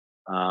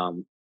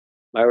 Um,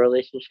 my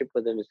relationship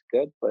with him is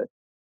good, but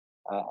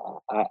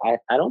I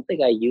don't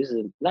think I use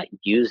him. Not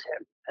use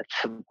him.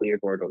 That's a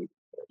weird word to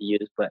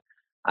use, but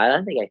I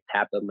don't think I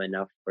tap him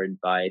enough for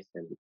advice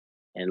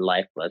and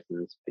life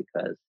lessons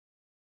because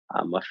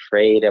I'm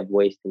afraid of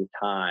wasting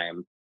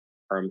time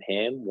from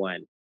him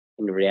when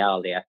in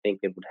reality I think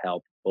it would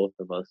help both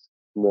of us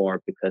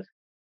more because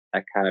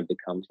that kind of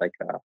becomes like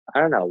a I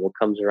don't know what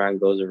comes around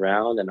goes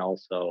around and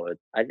also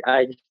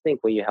I just think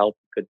when you help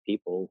good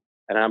people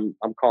and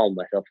I'm calling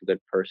myself a good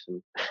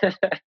person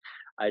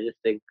I just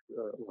think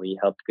when you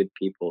help good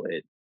people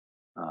it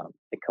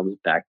comes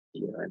back to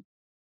you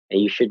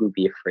and you shouldn't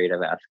be afraid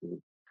of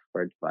asking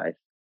for advice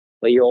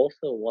but you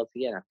also once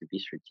again have to be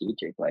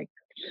strategic like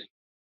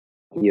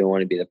you don't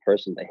want to be the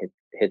person that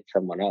hit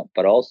someone up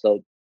but also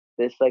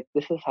this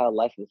is how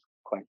life is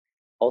quite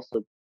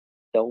also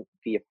don't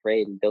be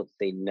afraid and don't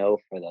say no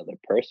for the other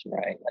person,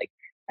 right? Like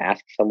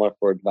ask someone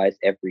for advice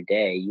every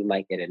day. You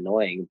might get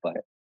annoying, but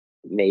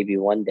maybe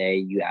one day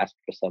you ask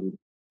for some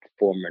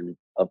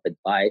of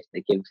advice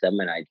that gives them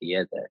an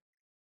idea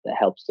that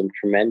helps them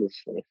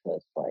tremendously. So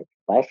it's like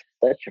life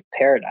is such a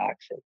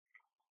paradox, and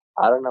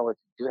I don't know what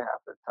to do half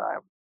the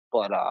time.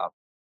 But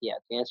yeah,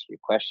 to answer your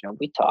question,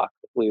 we talk.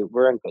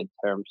 We're on good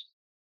terms,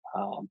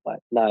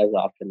 but not as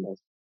often as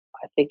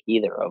I think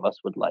either of us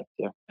would like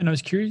to. And I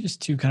was curious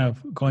to kind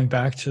of going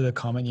back to the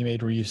comment you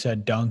made where you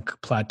said Dunk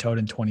plateaued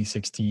in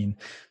 2016.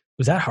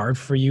 Was that hard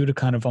for you to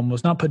kind of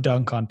almost not put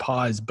Dunk on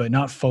pause, but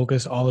not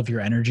focus all of your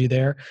energy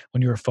there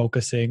when you were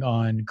focusing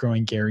on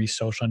growing Gary's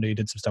social? I know you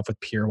did some stuff with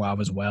PureWow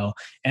as well.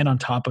 And on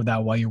top of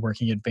that, while you're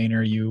working at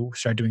Vayner, you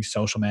started doing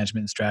social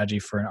management and strategy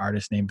for an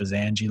artist named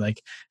Bazanji.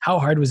 Like, how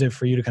hard was it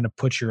for you to kind of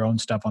put your own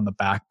stuff on the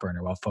back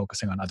burner while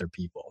focusing on other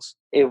people's?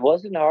 It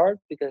wasn't hard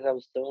because I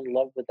was so in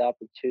love with the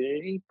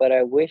opportunity, but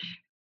I wish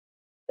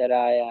that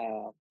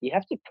you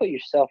have to put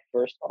yourself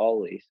first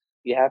always.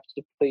 You have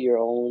to put your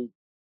own.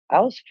 I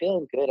was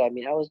feeling good. I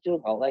mean, I was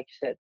doing, like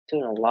you said,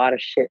 doing a lot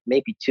of shit,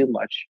 maybe too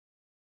much.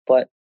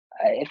 But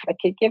if I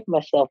could give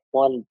myself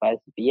one advice,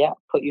 it'd be, yeah,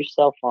 put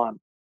yourself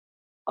on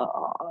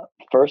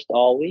first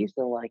always.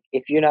 And like,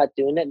 if you're not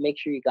doing it, make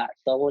sure you got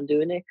someone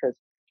doing it because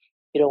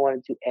you don't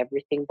want to do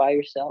everything by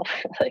yourself.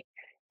 Like,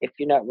 if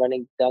you're not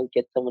running, don't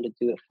get someone to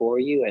do it for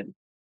you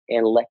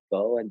and let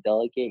go and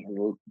delegate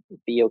and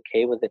be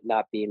okay with it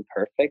not being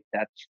perfect.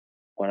 That's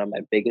one of my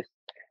biggest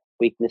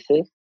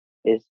weaknesses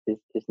is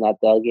not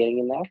delegating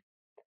enough.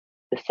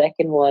 The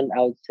second one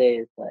I would say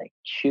is like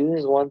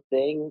choose one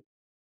thing,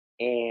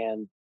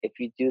 and if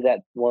you do that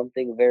one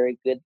thing very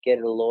good, get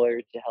a lawyer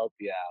to help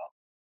you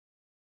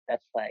out.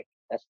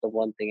 That's the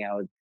one thing I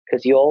would,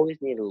 because you always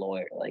need a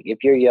lawyer. Like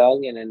if you're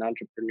young and an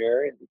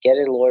entrepreneur, get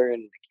a lawyer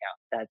and an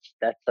account.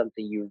 That's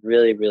something you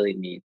really really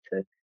need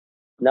to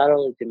not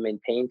only to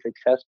maintain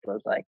success,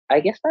 but like I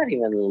guess not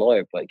even a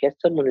lawyer, but get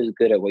someone who's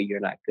good at what you're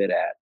not good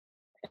at.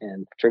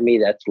 And for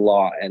me, that's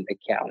law and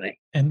accounting.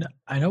 And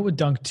I know with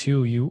Dunk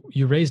too,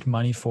 you raised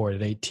money for it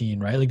at 18,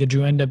 right? Like, did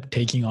you end up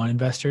taking on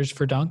investors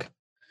for Dunk?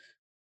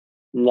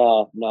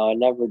 No, no, I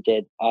never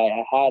did.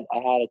 I had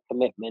a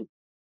commitment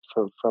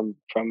from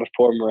a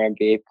former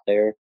NBA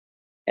player,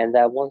 and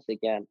that once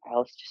again, I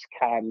was just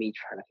kind of me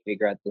trying to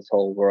figure out this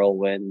whole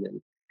whirlwind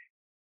and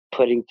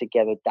putting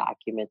together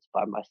documents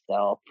by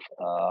myself,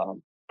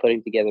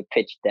 putting together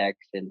pitch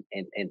decks and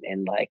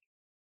like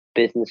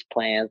business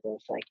plans. And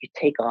it's like you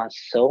take on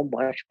so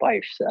much by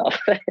yourself.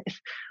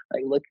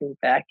 Like looking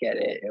back at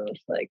it, it was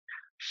like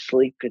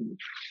sleeping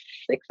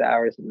 6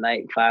 hours a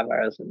night, 5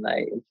 hours a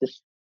night.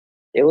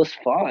 It was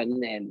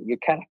fun, and you're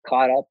kind of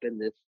caught up in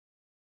this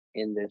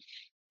in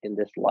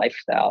this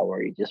lifestyle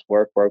where you just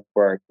work, work,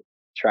 work,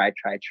 try,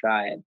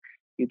 and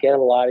you get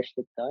a lot of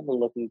shit done. And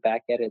looking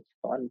back at it, it's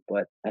fun.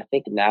 But I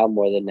think now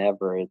more than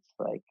ever, it's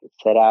like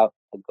set out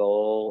a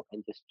goal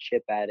and just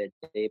chip at it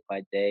day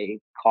by day,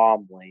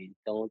 calmly.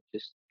 Don't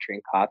just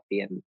drink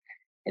coffee and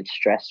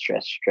stress,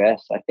 stress,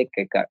 stress. I think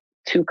I got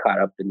too caught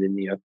up in the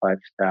New York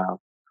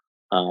lifestyle.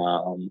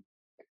 Um,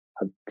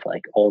 of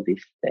like all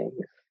these things.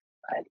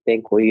 I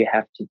think what you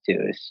have to do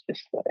is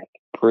just like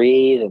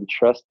breathe and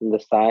trust in the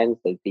signs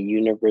that the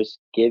universe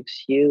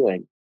gives you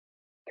and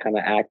kind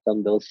of act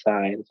on those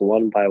signs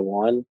one by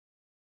one.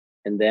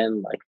 And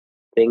then like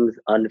things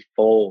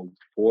unfold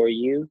for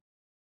you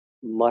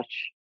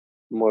much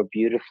more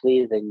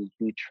beautifully than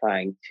you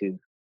trying to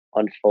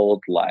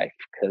unfold life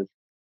because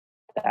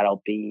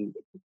that'll be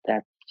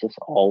that's just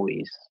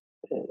always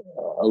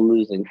a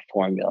losing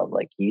formula.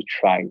 Like you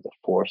trying to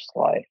force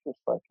life, it's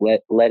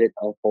like let it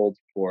unfold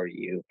for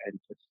you, and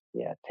just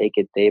yeah, take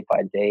it day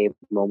by day,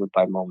 moment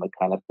by moment,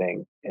 kind of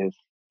thing. Is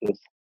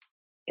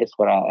is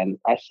what and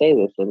I say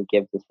this and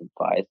give this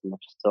advice, and I'm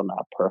still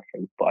not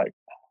perfect, but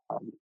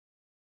um,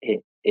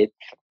 it's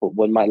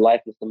when my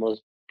life is the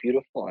most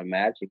beautiful and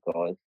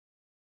magical is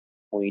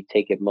when you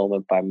take it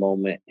moment by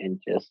moment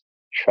and just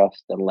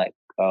trust and let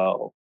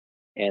go.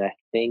 And I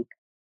think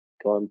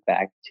going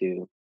back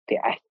to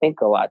I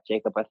think a lot,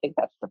 Jacob. I think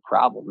that's the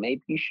problem.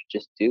 Maybe you should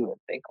just do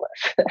and think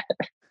less.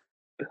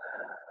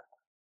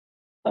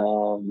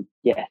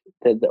 Yeah,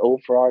 the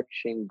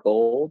overarching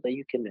goal that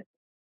you can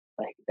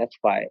like that's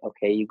why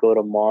okay, you go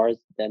to Mars,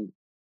 then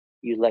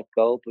you let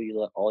go, but you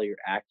let all your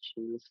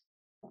actions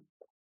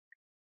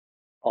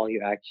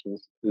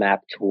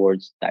map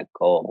towards that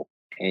goal.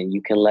 And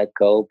you can let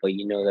go, but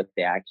you know that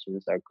the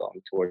actions are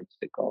going towards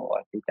the goal.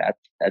 I think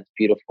that's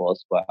beautiful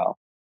as well.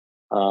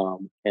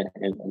 And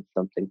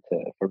something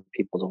to for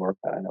people to work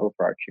on an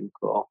overarching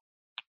goal.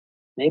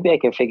 Maybe I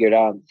can figure it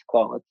out on this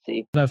call. Let's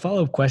see. My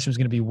follow-up question is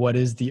going to be, what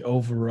is the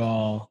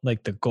overall,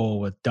 like the goal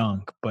with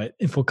Dunk? But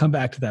if we'll come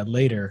back to that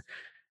later,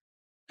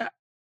 uh,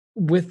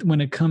 with when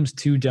it comes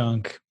to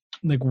Dunk,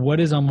 like what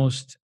is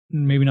almost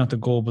maybe not the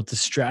goal, but the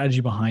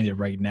strategy behind it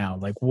right now?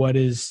 Like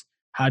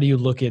how do you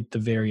look at the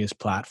various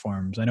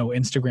platforms? I know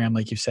Instagram,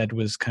 like you said,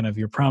 was kind of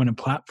your prominent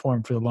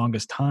platform for the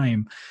longest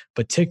time,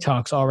 but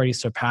TikTok's already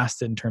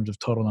surpassed it in terms of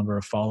total number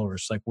of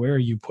followers. Like where are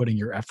you putting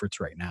your efforts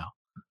right now?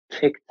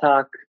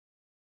 TikTok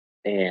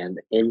and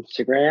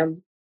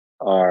Instagram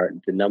are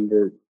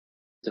the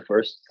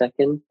first,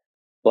 second.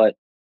 But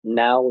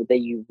now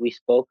that we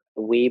spoke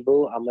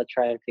Weibo, I'm gonna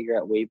try and figure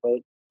out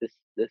Weibo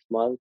this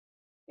month.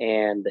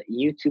 And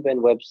YouTube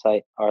and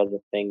website are the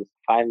things.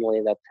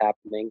 Finally, that's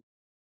happening.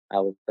 I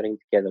was putting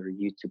together a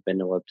YouTube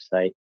and a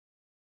website.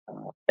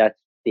 That's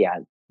yeah.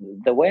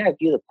 The way I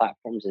view the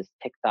platforms is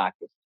TikTok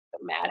is a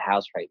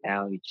madhouse right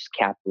now. You're just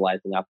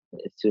capitalizing up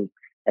as soon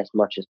as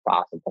much as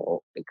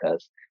possible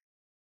because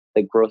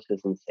the growth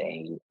is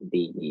insane.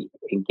 The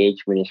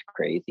engagement is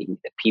crazy.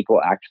 The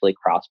people actually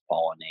cross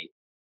pollinate.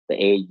 The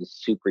age is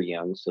super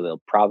young, so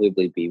they'll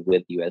probably be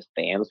with you as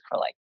fans for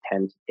like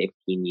 10 to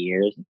 15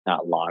 years, if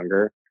not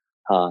longer.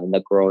 And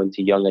they'll grow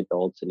into young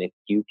adults. And if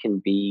you can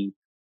be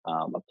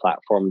a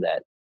platform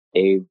that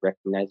they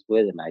recognize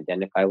with and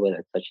identify with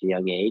at such a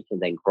young age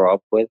and then grow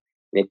up with,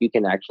 and if you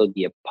can actually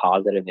be a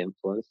positive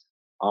influence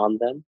on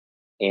them,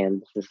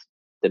 and this is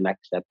the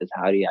next step is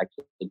how do you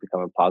actually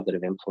become a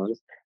positive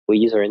influence? We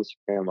use our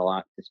Instagram a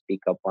lot to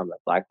speak up on the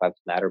Black Lives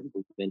Matter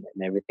movement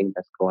and everything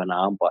that's going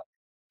on. But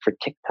for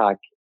TikTok,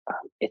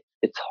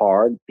 it's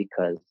hard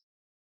because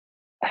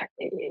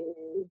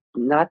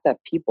not that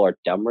people are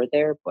dumber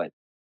there, but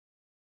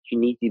you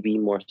need to be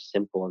more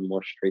simple and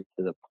more straight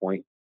to the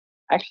point.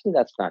 Actually,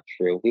 that's not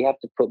true. We have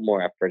to put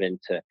more effort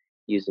into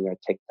using our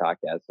TikTok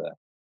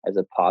as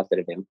a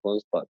positive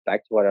influence. But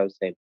back to what I was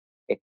saying,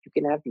 if you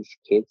can have these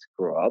kids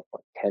grow up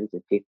like 10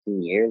 to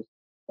 15 years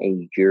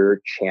and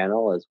your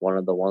channel is one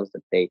of the ones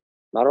that they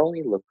not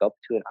only look up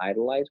to and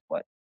idolize,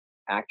 but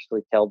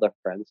actually tell their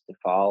friends to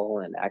follow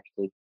and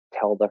actually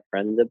tell their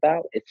friends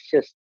about, it's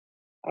just,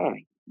 I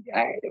don't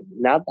know,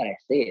 now that I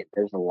say it,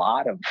 there's a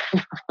lot of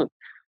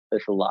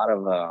there's a lot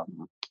of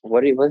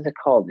what is it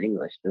called in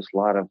English? There's a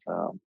lot of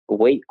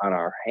weight on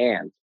our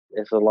hands.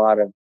 There's a lot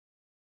of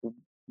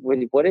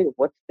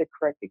what's the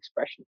correct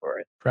expression for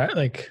it?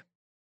 Like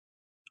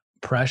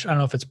pressure. I don't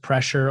know if it's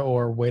pressure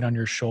or weight on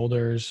your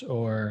shoulders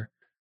or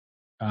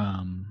We have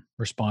an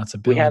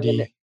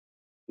responsibility.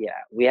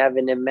 we have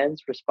an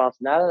immense response.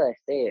 Now that I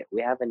say it,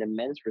 we have an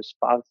immense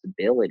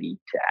responsibility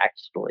to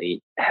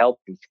actually help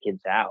these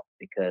kids out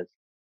because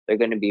they're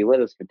going to be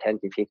with us for 10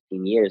 to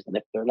 15 years, and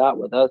if they're not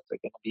with us, they're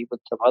going to be with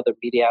some other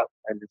media outlet.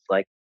 And it's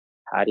like,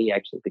 how do you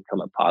actually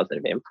become a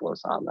positive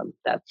influence on them?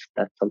 That's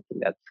something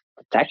it's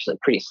actually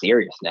pretty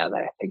serious now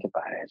that I think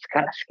about it. It's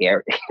kind of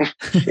scary.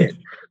 Shit,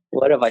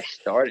 what have I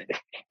started?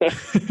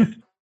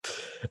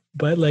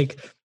 But like,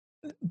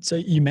 so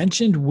you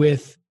mentioned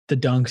with the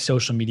Dunk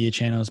social media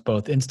channels,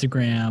 both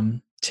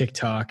Instagram,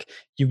 TikTok,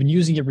 you've been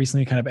using it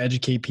recently to kind of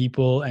educate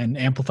people and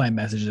amplify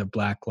messages of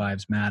Black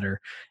Lives Matter.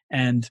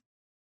 And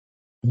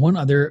one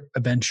other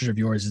adventure of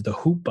yours is the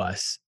Hoop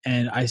Bus.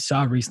 And I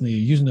saw recently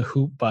you're using the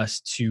Hoop Bus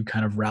to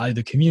kind of rally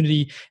the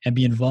community and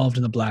be involved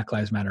in the Black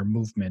Lives Matter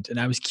movement. And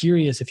I was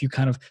curious if you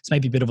kind of, this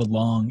might be a bit of a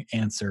long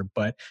answer,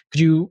 but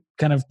could you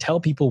kind of tell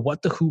people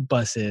what the Hoop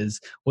Bus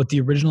is, what the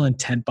original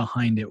intent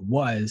behind it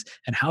was,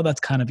 and how that's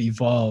kind of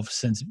evolved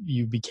since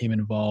you became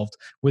involved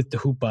with the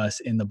Hoop Bus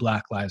in the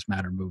Black Lives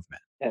Matter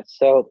movement? Yeah,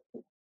 so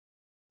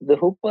the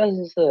Hoop Buzz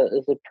is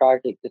a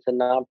project. It's a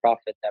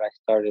nonprofit that I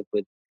started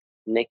with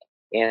Nick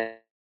Anson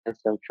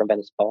from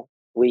Venezuela.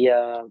 We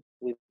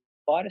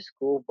bought a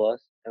school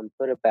bus and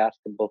put a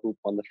basketball hoop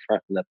on the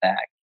front and the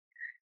back,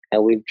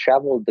 and we've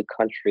traveled the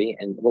country.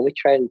 And what we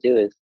try to do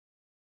is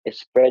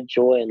spread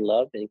joy and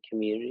love in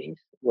communities,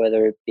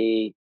 whether it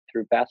be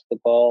through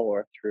basketball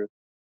or through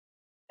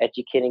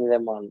educating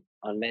them on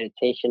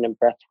meditation and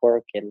breath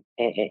work and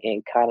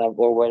kind of,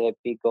 or whether it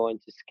be going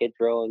to Skid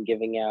Row and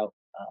giving out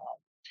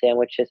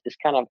sandwiches. It's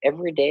kind of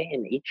every day,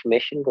 and each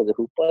mission with the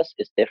hoop bus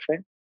is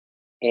different.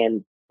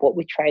 And what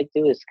we try to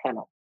do is kind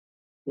of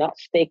not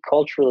stay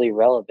culturally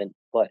relevant,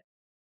 but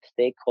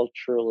stay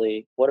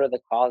culturally, what are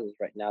the causes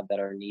right now that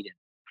are needed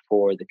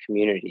for the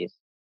communities?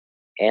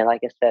 And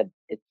like I said,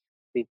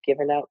 we've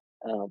given out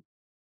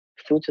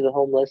food to the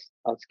homeless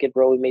on Skid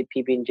Row. We made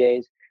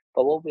PB&Js.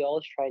 But what we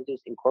always try and do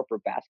is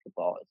incorporate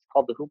basketball. It's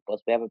called the Hoop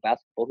Bus. We have a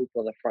basketball hoop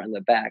on the front and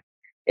the back.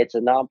 It's a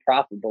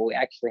nonprofit, but we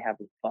actually have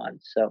fun.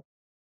 So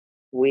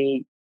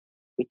we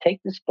we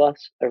take this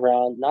bus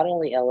around not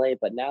only LA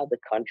but now the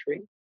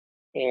country.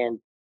 And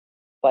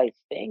by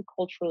staying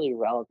culturally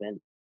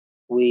relevant,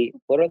 we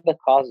what are the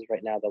causes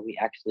right now that we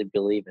actually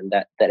believe in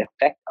that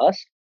affect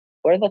us?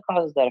 What are the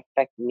causes that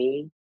affect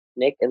me,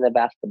 Nick, and the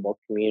basketball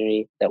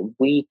community that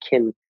we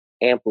can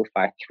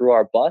amplify through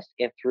our bus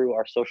and through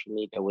our social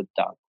media with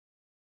Dunk?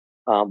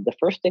 The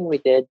first thing we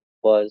did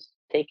was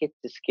take it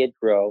to Skid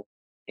Row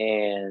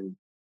and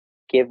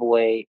give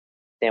away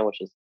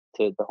sandwiches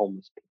to the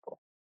homeless people.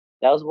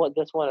 That's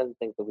one of the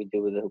things that we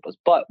do with the Hoopas.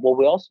 But what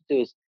we also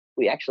do is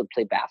we actually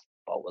play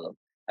basketball with them.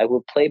 I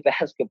will play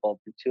basketball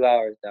for 2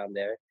 hours down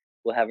there.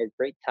 We'll have a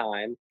great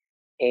time,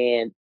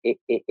 and it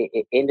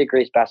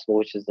integrates basketball,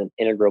 which is an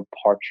integral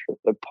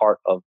part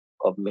of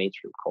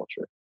mainstream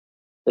culture.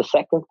 The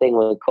second thing,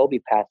 when Kobe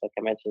passed, like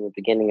I mentioned at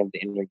the beginning of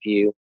the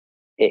interview,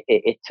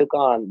 it took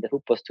on the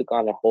hoop bus took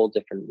on a whole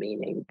different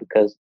meaning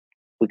because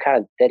we kind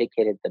of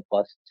dedicated the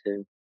bus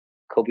to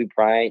Kobe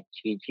Bryant,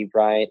 Gigi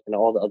Bryant, and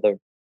all the other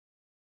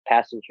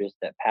passengers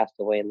that passed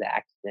away in the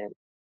accident,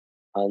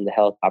 on the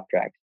helicopter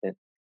accident.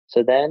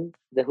 So then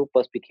the hoop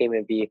bus became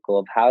a vehicle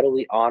of how do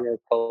we honor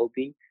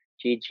Kobe,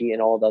 Gigi,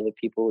 and all the other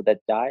people that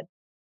died.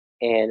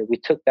 And we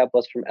took that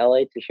bus from LA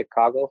to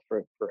Chicago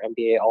for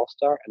NBA All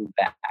Star and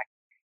back,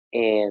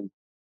 and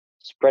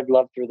spread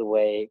love through the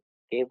way,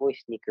 gave away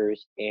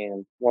sneakers,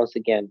 and once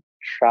again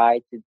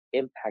tried to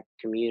impact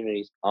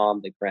communities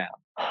on the ground.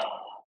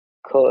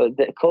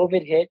 The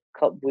COVID hit.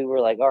 We were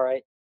like, all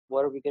right,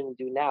 what are we gonna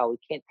do now? We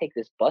can't take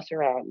this bus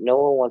around. No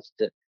one wants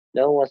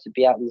to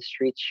be out in the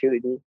streets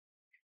shooting.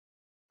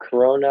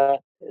 Corona.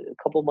 A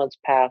couple months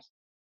passed,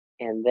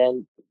 and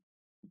then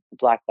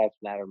Black Lives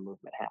Matter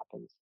movement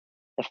happens.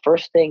 The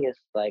first thing is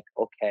like,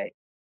 okay,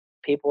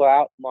 people are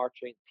out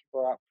marching,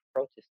 people are out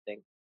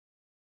protesting.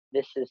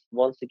 This is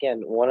once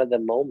again one of the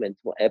moments,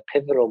 a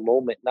pivotal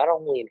moment, not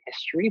only in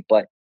history,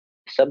 but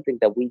something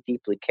that we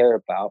deeply care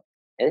about.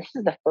 And this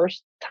is the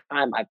first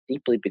time I've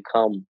deeply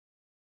become,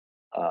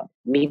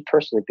 me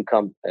personally,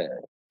 become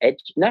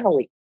not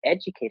only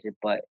educated,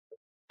 but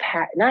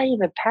not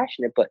even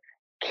passionate, but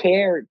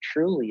care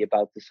truly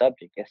about the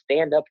subject and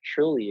stand up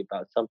truly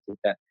about something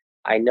that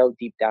I know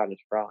deep down is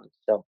wrong.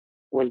 So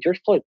when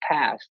George Floyd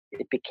passed,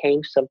 it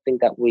became something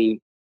that we're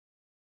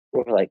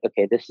like,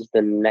 okay, this is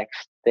the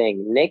next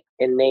thing. Nick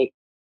and Nate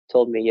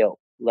told me, yo,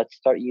 let's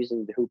start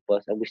using the hoop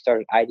bus. And we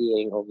started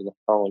ideating over the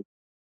phone.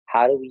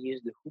 How do we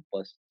use the hoop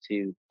bus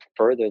to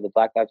further the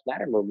Black Lives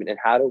Matter movement? And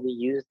how do we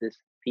use this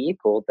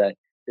vehicle,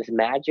 this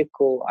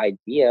magical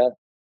idea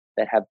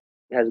that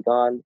has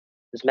gone,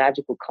 this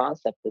magical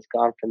concept that's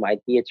gone from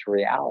idea to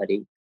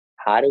reality?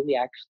 How do we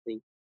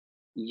actually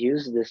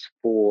use this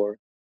for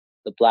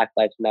the Black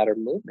Lives Matter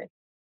movement?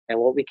 And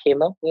what we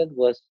came up with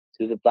was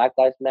do the Black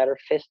Lives Matter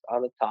fist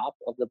on the top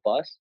of the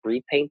bus,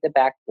 repaint the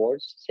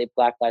backboards, say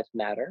Black Lives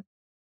Matter,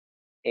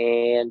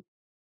 and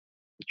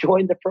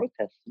join the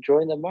protests,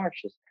 join the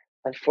marches.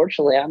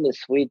 Unfortunately, I'm in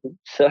Sweden,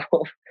 so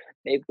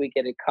maybe we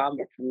get a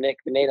comment from Nick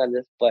and Nate on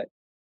this, but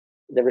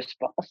the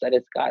response that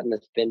it's gotten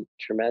has been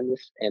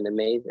tremendous and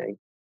amazing.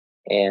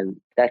 And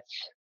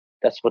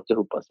that's what the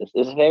hoop bus is.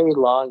 It's a very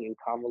long and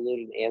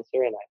convoluted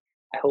answer, and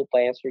I hope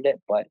I answered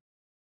it, but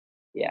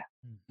yeah.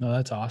 No,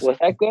 that's awesome. Was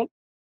that good?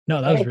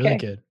 No, that was really Okay.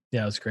 good.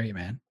 Yeah, it was great,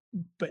 man.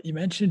 But you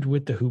mentioned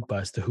with the Hoop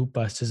Bus, the Hoop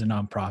Bus is a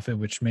nonprofit,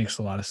 which makes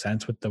a lot of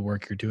sense with the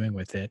work you're doing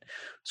with it.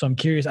 So I'm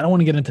curious, I don't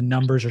want to get into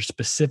numbers or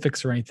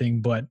specifics or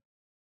anything, but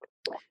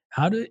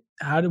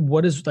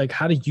what is like,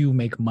 how do you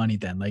make money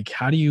then? Like,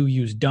 how do you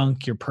use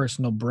Dunk, your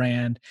personal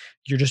brand,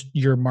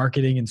 your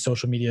marketing and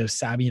social media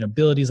savvy and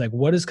abilities? Like,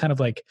 what is kind of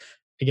like,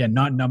 again,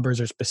 not numbers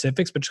or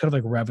specifics, but just kind of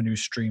like revenue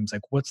streams?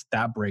 Like, what's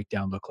that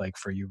breakdown look like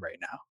for you right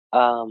now?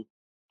 Um,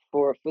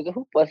 for the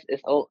hoop bus,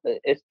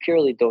 it's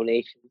purely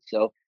donation.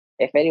 So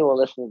if anyone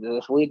listening to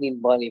this, we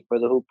need money for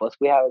the hoop bus.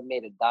 We haven't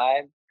made a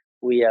dime.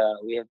 We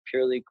have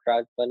purely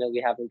crowdfunded.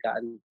 We haven't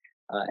gotten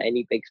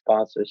any big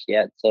sponsors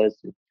yet. So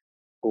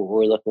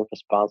we're looking for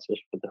sponsors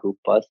for the hoop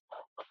bus.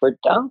 For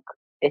Dunk,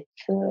 it's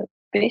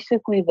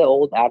basically the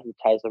old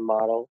advertiser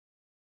model.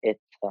 It's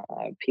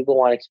people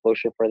want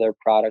exposure for their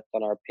product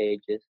on our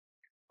pages.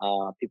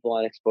 People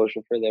want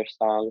exposure for their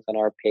songs on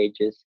our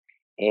pages,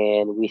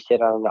 and we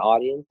sit on an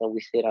audience and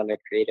we sit on their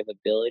creative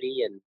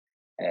ability and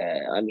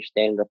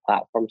understanding the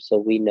platform, so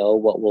we know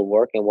what will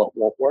work and what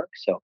won't work.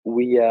 So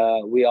we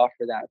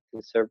offer that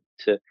to serve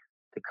to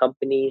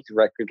companies,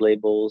 record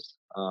labels,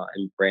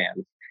 and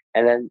brands.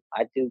 And then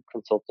I do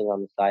consulting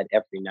on the side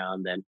every now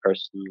and then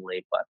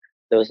personally, but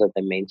those are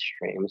the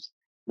mainstreams.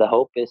 The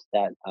hope is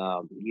that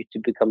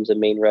YouTube becomes a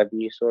main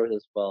revenue source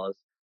as well as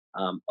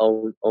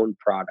own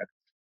products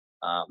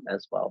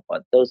as well.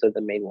 But those are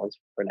the main ones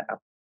for now.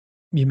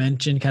 You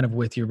mentioned kind of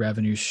with your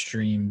revenue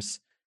streams,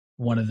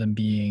 one of them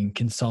being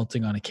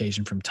consulting on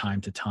occasion from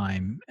time to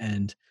time.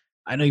 And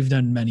I know you've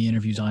done many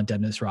interviews on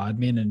Dennis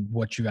Rodman and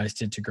what you guys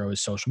did to grow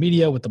his social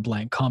media with the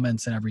blank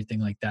comments and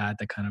everything like that,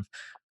 that kind of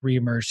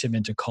reimmersed him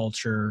into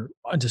culture,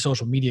 into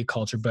social media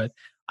culture. But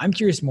I'm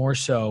curious more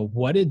so,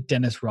 what did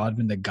Dennis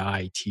Rodman, the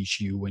guy,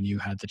 teach you when you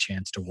had the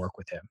chance to work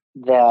with him?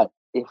 That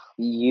if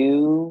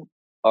you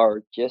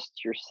are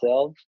just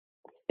yourself,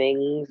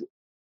 things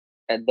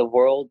and the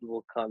world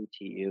will come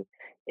to you.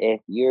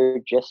 If you're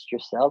just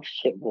yourself,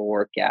 shit will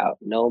work out.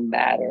 No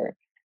matter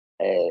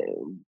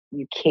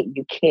you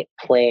can't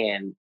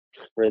plan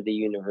for the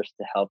universe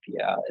to help you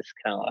out. It's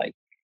kind of like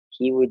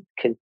he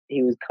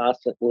was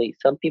constantly.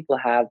 Some people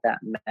have that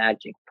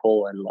magic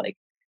pull, and like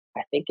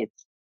I think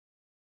it's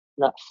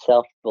not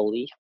self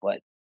belief, but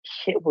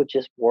shit would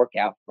just work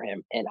out for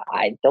him. And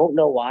I don't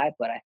know why,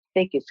 but I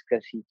think it's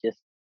because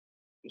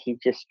he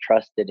just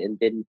trusted and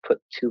didn't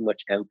put too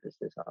much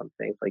emphasis on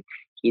things. Like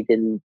he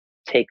didn't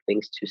take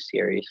things too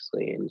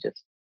seriously, and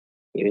just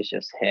he was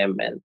just him.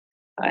 And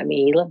I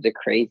mean, he lived a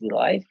crazy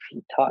life.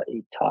 He taught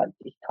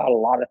a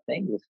lot of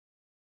things.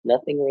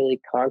 Nothing really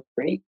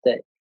concrete.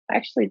 That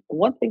actually,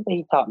 one thing that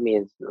he taught me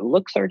is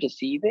looks are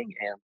deceiving,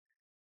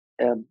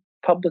 and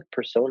public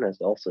persona is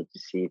also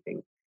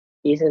deceiving.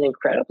 He's an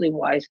incredibly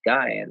wise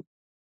guy,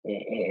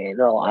 and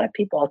a lot of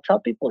people. I'll tell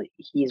people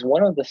he's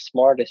one of the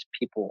smartest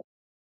people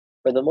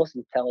or the most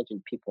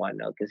intelligent people I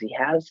know because he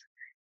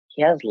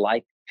has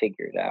life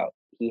figured out.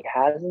 He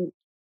doesn't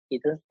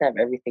have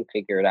everything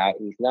figured out.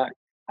 He's not.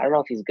 I don't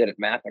know if he's good at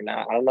math or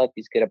not. I don't know if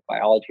he's good at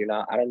biology or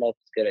not. I don't know if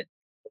he's good at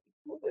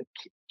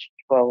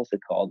what was it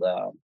called,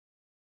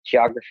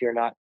 geography or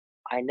not.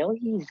 I know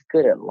he's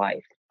good at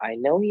life. I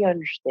know he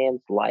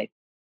understands life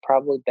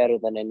probably better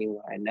than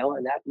anyone I know,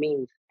 and that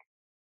means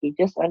he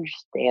just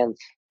understands.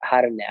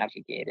 how to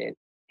navigate it.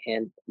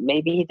 And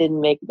maybe he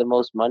didn't make the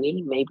most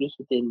money. Maybe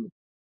he didn't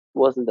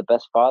wasn't the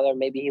best father.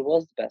 Maybe he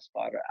was the best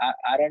father.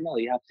 I don't know.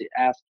 You have to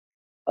ask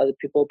other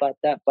people about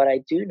that. But I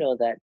do know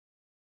that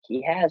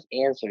he has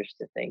answers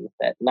to things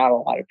that not a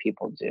lot of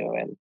people do.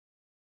 And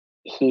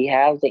he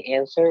has the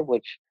answer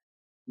which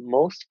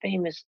most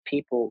famous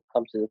people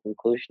come to the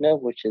conclusion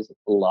of, which is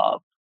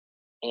love.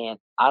 And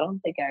I don't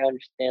think I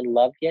understand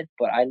love yet,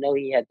 but I know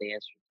he had the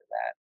answer to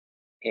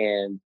that.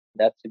 And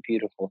that's a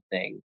beautiful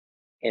thing.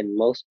 And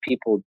most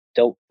people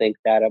don't think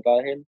that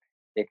about him.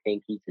 They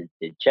think he's a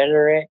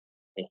degenerate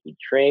and he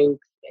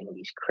drinks and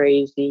he's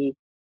crazy.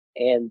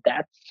 And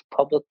that's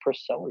public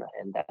persona.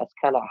 And that's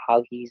kind of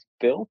how he's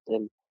built.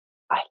 And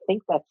I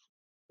think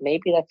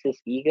maybe that's his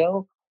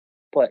ego,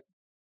 but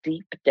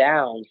deep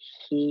down,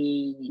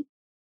 he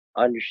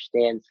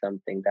understands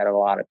something that a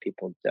lot of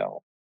people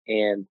don't.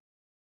 And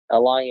a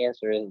long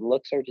answer is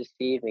looks are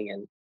deceiving,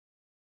 and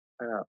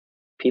uh,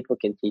 people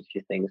can teach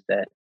you things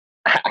that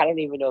I don't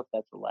even know if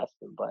that's a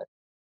lesson, but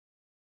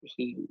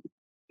he,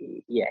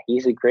 yeah,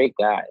 he's a great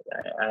guy.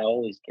 I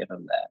always give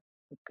him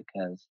that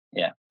because,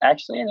 yeah.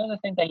 Actually, another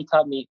thing that he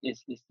taught me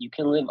is you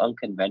can live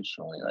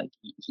unconventionally. Like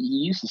he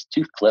uses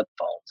two flip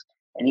phones,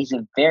 and he's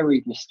a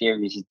very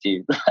mysterious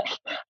dude. Like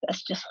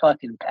that's just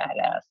fucking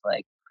badass.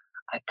 Like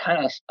I kind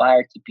of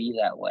aspire to be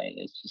that way.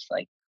 It's just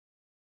like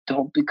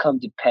don't become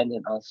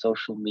dependent on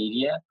social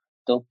media.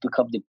 Don't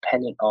become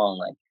dependent on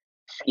like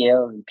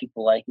scale and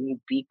people like you.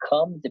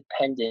 Become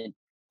dependent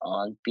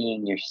on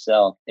being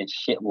yourself and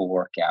shit will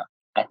work out.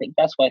 I think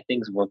that's why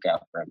things work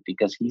out for him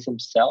because he's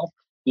himself.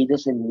 He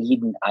doesn't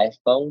need an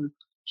iPhone.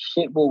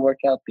 Shit will work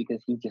out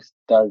because he just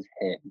does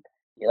him.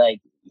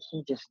 Like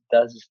he just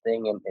does his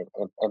thing and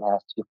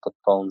has two flip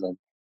phones and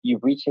you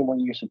reach him when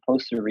you're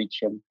supposed to reach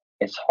him.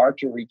 It's hard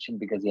to reach him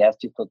because he has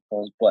two flip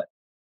phones, but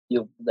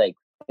you like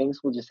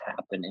things will just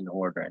happen in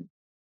order. And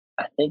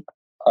I think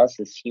us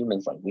as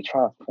humans, like we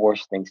try to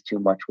force things too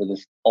much with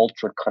this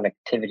ultra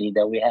connectivity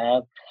that we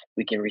have.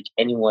 We can reach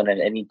anyone at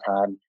any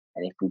time.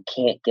 And if we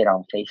can't get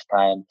on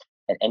FaceTime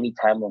at any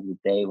time of the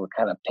day, we're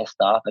kind of pissed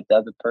off at the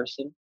other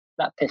person.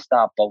 Not pissed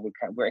off, but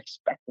we're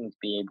expecting to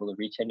be able to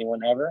reach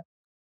anyone ever.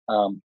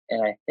 And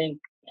I think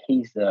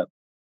he's a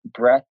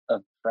breath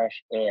of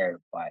fresh air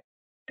by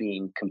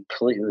being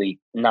completely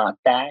not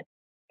that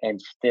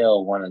and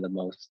still one of the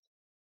most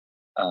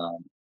um,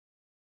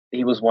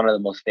 he was one of the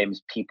most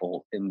famous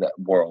people in the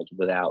world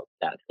without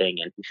that thing,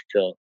 and he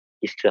still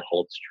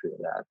holds true to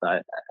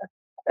that.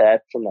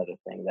 That's another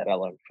thing that I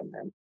learned from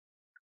him.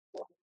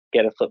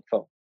 Get a flip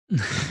phone.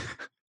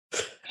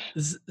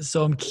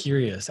 So I'm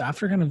curious,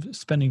 after kind of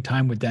spending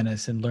time with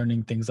Dennis and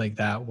learning things like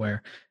that,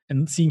 where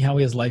and seeing how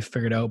he has life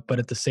figured out, but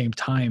at the same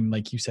time,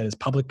 like you said, his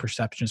public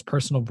perception, his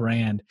personal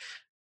brand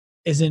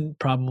isn't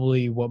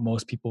probably what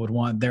most people would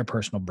want their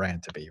personal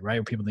brand to be, right?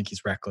 Where people think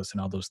he's reckless and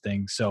all those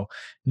things. So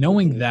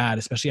knowing Hmm. that,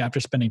 especially after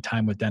spending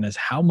time with Dennis,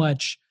 how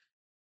much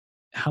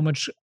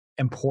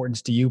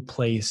importance do you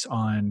place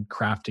on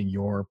crafting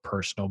your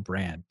personal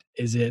brand?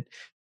 Is it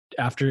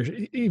after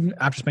even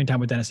after spending time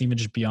with Dennis, even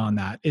just beyond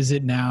that, is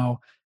it now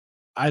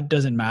it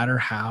doesn't matter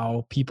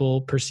how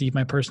people perceive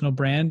my personal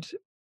brand?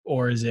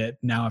 Or is it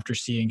now after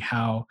seeing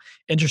how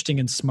interesting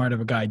and smart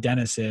of a guy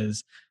Dennis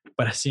is,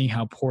 but seeing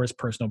how poor his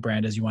personal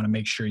brand is, you want to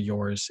make sure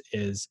yours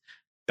is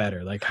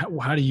better? Like,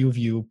 how do you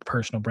view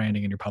personal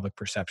branding in your public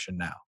perception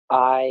now?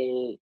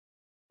 I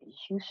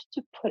used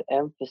to put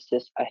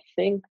emphasis. I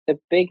think the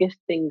biggest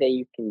thing that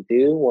you can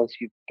do once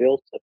you've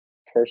built a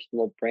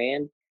personal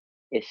brand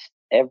is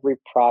every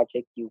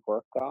project you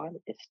work on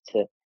is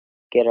to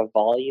get a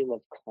volume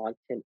of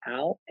content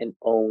out and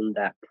own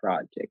that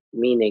project.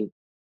 Meaning,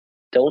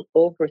 don't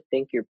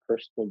overthink your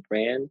personal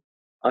brand.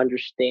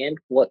 Understand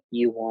what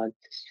you want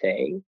to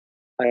say.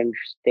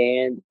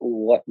 Understand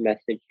what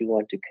message you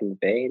want to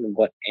convey and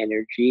what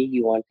energy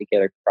you want to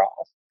get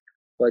across.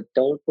 But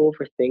don't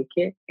overthink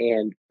it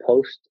and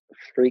post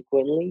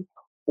frequently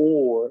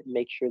or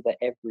make sure that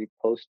every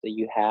post that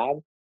you have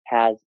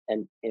has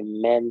an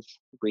immense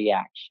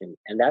reaction.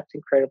 And that's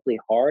incredibly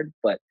hard,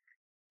 but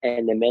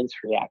an immense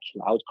reaction.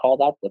 I would call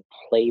that the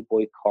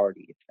Playboy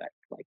Cardi effect.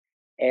 Like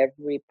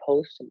every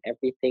post and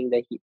everything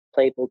that he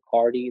Playboy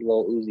Cardi,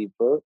 Lil Uzi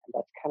Vert,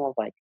 that's kind of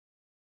like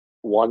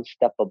one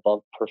step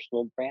above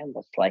personal brand.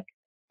 That's like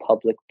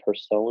public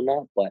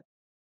persona, but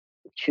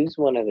choose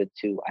one of the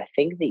two. I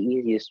think the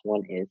easiest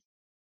one is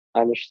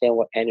understand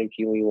what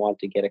energy we want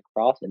to get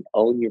across and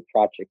own your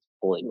project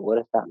fully. What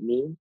does that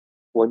mean?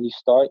 When you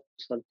start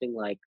something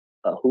like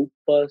a hoop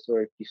bus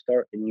or if you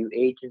start a new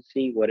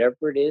agency,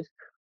 whatever it is,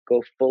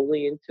 go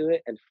fully into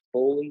it and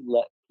fully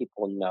let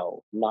people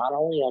know, not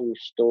only on your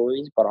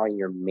stories, but on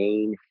your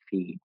main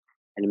feed.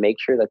 And make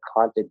sure the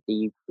content that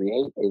you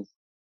create is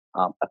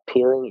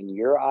appealing in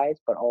your eyes,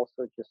 but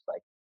also just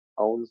like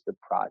owns the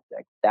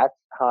project. That's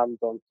how I'm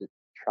going to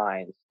try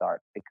and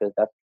start because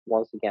that's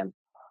once again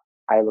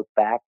I look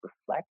back,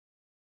 reflect.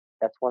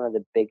 That's one of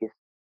the biggest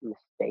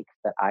mistakes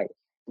that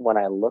when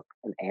I look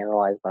and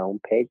analyze my own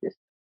pages,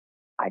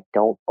 I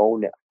don't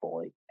own it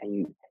fully.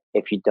 And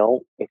if you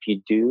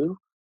do,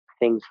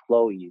 things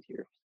flow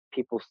easier.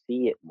 People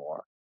see it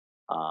more.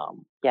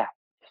 Yeah,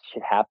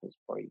 shit happens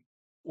for you.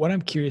 What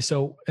I'm curious,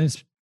 so in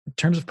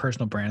terms of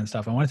personal brand and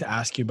stuff, I wanted to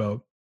ask you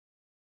about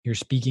your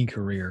speaking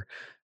career,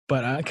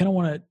 but I kind of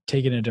want to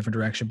take it in a different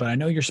direction. But I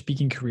know your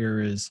speaking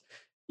career is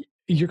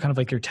you're kind of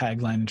like your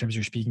tagline in terms of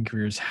your speaking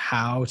career is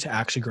how to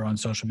actually grow on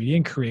social media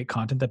and create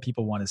content that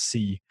people want to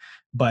see.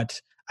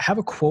 But I have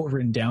a quote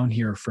written down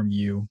here from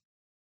you.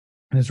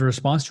 And it's a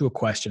response to a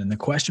question. And the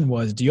question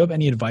was, do you have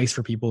any advice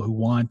for people who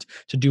want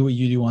to do what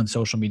you do on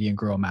social media and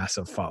grow a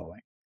massive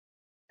following?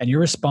 And your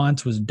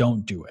response was,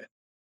 don't do it.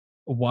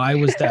 Why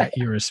was that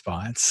your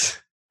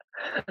response?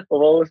 What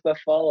was the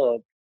follow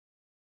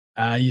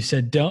up? You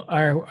said, don't,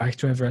 I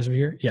do have the rest of it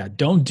here. Yeah,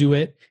 don't do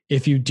it.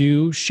 If you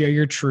do, share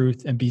your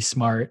truth and be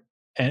smart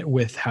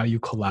with how you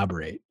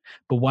collaborate.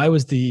 But why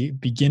was the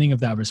beginning of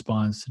that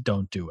response,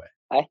 don't do it?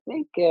 I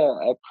think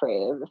I pray.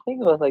 I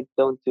think it was like,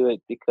 don't do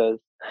it because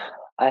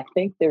I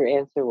think their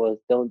answer was,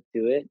 don't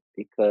do it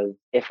because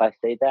if I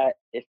say that,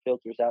 it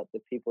filters out the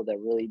people that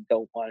really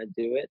don't want to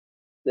do it.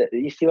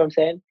 You see what I'm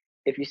saying?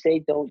 If you say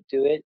don't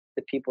do it,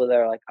 the people that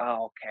are like,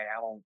 oh, okay,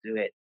 I won't do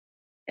it.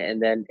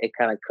 And then it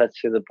kind of cuts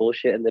through the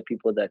bullshit, and the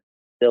people that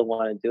still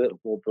want to do it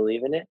will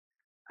believe in it.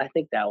 I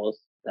think that was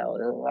I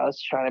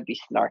was trying to be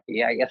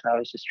snarky. I guess I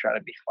was just trying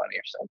to be funny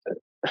or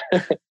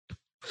something.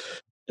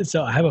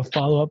 So I have a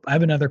follow up. I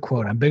have another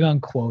quote. I'm big on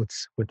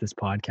quotes with this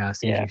podcast.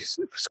 I Yeah,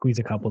 usually squeeze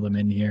a couple of them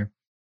in here.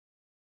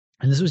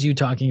 And this was you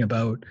talking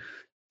about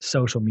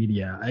social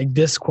media.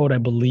 This quote, I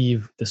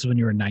believe, this is when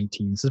you were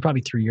 19. This is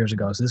probably 3 years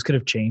ago. So this could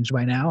have changed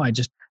by now. I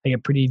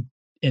get pretty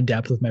in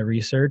depth with my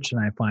research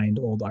and I find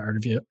old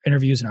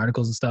interviews and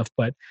articles and stuff.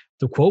 But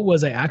the quote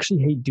was, I actually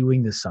hate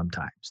doing this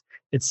sometimes.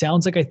 It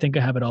sounds like I think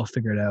I have it all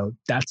figured out.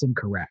 That's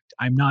incorrect.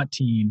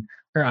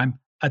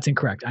 That's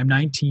incorrect. I'm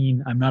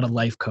 19. I'm not a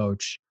life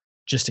coach,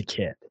 just a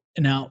kid.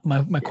 And now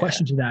my yeah.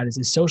 question to that is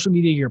social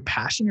media your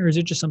passion or is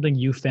it just something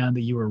you found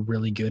that you were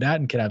really good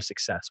at and could have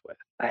success with?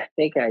 I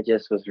think I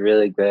just was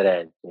really good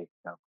at it.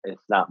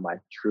 It's not my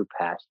true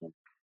passion.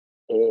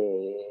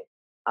 Eh,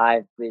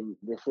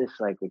 this is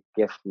like a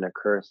gift and a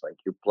curse. Like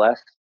you're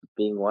blessed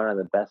being one of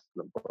the best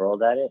in the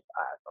world at it.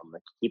 I'm gonna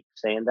keep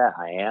saying that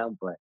I am,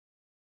 but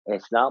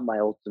it's not my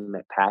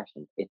ultimate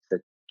passion. It's a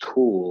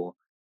tool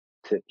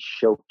to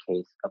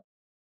showcase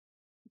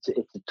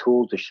it's a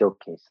tool to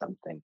showcase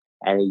something.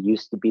 And it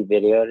used to be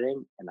video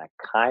editing, and I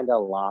kind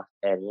of lost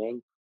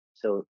editing.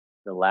 So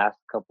the last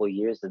couple of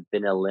years have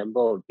been a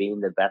limbo of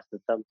being the best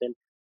at something,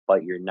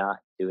 but you're not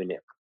doing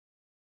it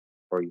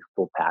for your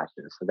full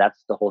passion. So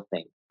that's the whole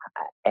thing.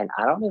 And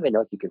I don't even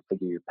know if you can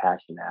figure your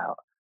passion out.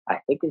 I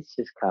think it's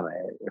just kind of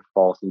it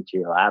falls into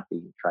your lap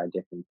and you try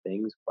different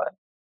things. But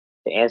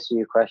to answer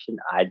your question,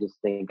 I just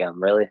think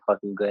I'm really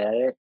fucking good at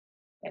it,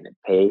 and it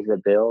pays the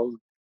bills.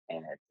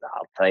 And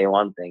I'll tell you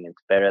one thing,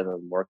 it's better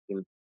than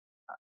working.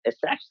 It's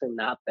actually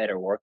not better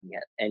working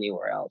at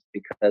anywhere else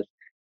because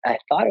I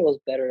thought it was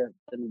better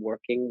than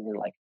working in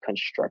like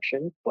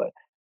construction, but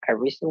I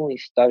recently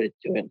started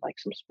doing like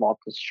some small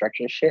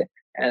construction shit,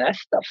 and that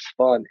stuff's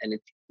fun and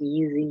it's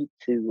easy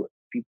to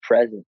be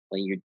present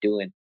when you're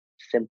doing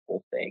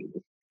simple things.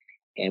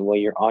 And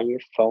when you're on your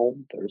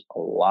phone, there's a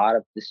lot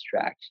of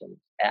distractions.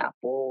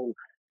 Apple,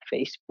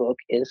 Facebook,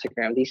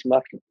 Instagram, these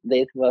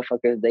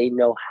motherfuckers, they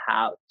know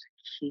how to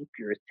keep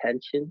your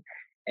attention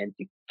and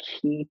to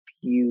keep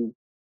you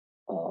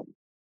um,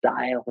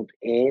 dialed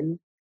in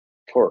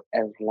for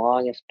as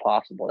long as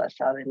possible. That's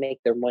how they make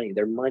their money.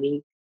 Their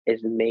money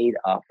is made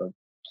off of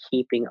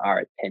keeping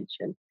our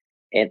attention.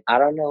 And I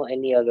don't know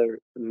any other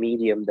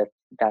medium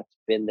that's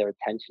been their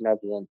attention other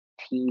than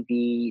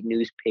TV,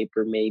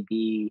 newspaper,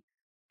 maybe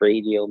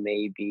radio,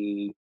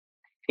 maybe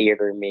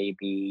theater,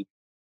 maybe.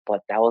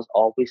 But that was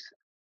always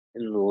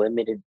in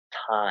limited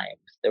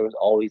times. There was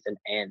always an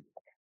end.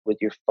 With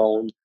your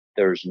phone,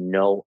 there's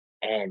no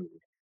end.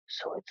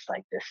 So it's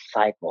like this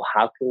cycle.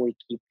 How can we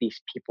keep these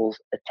people's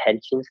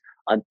attentions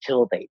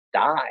until they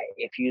die?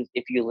 If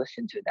you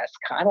listen to it, that's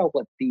kind of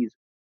what these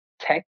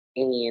tech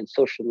and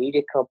social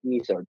media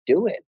companies are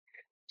doing.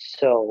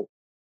 So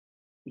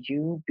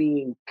you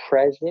being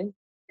present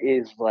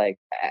is like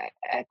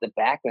at the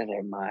back of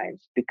their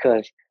minds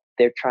because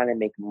they're trying to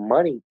make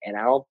money. And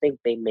I don't think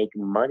they make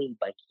money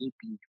by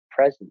keeping you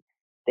present.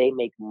 They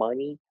make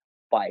money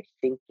by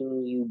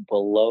thinking you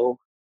below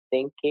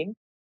thinking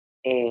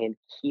and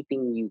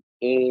keeping you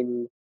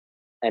in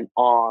and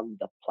on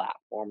the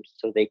platform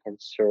so they can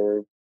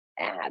serve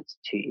ads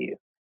to you.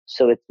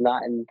 So it's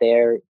not in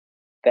their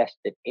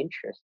vested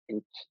interest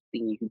in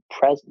keeping you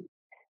present.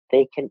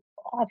 They can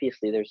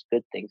obviously there's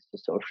good things to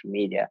social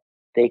media.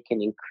 They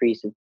can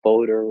increase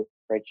voter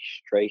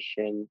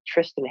registration.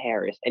 Tristan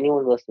Harris,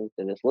 anyone listening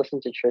to this, listen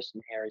to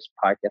Tristan Harris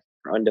podcast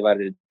for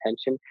Undivided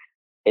Attention.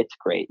 It's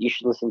great. You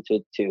should listen to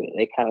it too.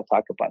 They kind of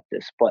talk about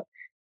this, but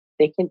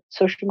they can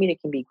social media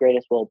can be great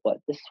as well. But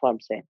this is what I'm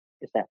saying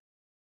is that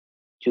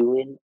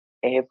doing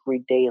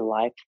everyday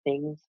life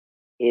things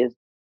is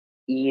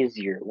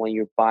easier when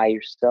you're by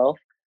yourself,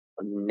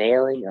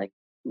 nailing like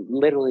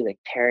literally like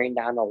tearing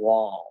down a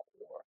wall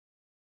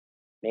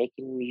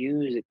making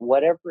music,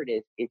 whatever it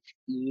is, it's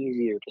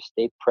easier to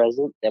stay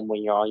present than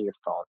when you're on your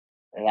phone.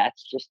 And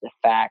that's just a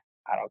fact.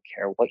 I don't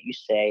care what you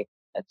say.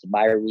 That's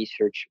my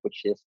research,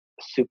 which is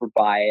super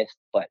biased,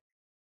 but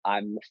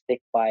I'm gonna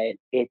stick by it.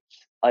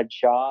 It's a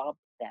job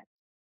that's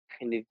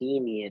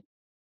convenient.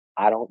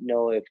 I don't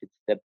know if it's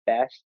the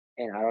best,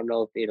 and I don't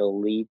know if it'll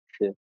lead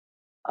to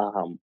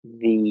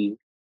the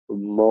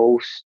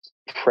most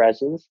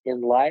presence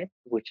in life,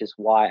 which is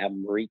why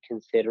I'm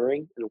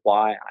reconsidering and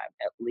why I'm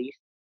at least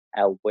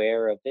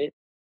aware of it.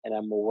 And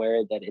I'm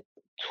aware that it's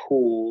a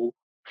tool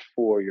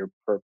for your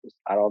purpose.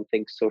 I don't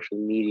think social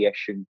media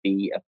should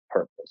be a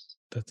purpose.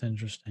 That's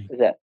interesting.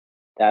 That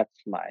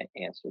that's my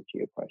answer to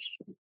your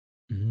question.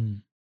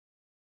 Mhm.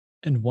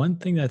 And one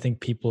thing that I think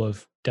people will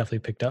have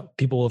picked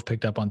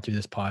up on through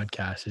this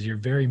podcast is you're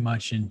very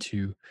much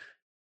into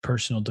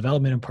personal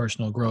development and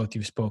personal growth.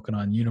 You've spoken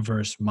on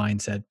universe,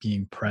 mindset,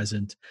 being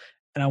present.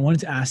 And I wanted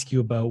to ask you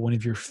about one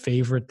of your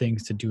favorite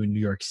things to do in New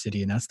York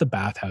City, and that's the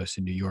bathhouse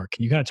in New York.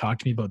 Can you kind of talk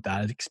to me about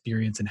that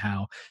experience and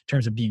how, in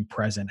terms of being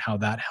present, how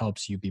that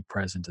helps you be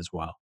present as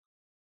well?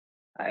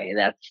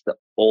 That's the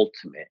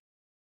ultimate.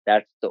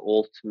 That's the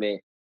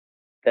ultimate.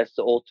 That's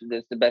the ultimate.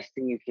 That's the best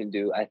thing you can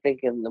do. I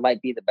think it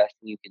might be the best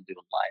thing you can do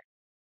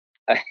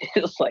in life.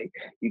 It's like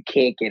you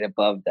can't get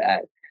above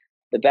that.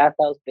 The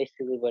bathhouse,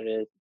 basically what it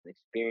is, it's an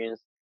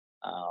experience.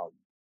 Um,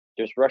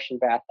 there's Russian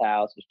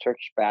bathhouse, there's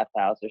Turkish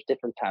bathhouse, there's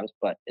different times,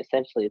 but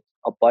essentially it's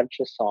a bunch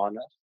of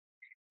saunas.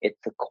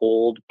 It's a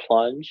cold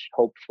plunge,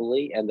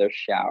 hopefully, and there's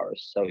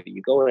showers. So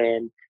you go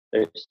in,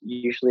 there's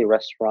usually a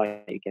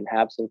restaurant, you can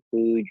have some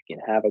food, you can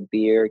have a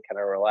beer, kind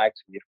of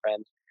relax with your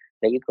friends.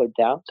 Then you go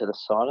down to the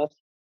saunas,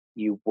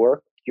 you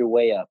work your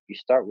way up. You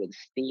start with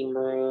steam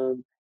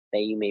room,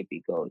 then you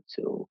maybe go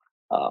to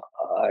uh,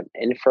 an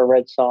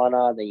infrared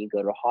sauna, then you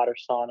go to a hotter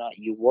sauna.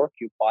 You work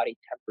your body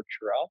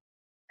temperature up,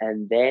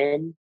 and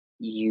then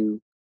you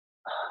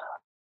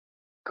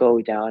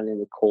go down in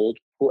the cold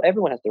pool.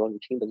 Everyone has their own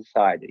routine, but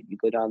decide you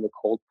go down the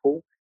cold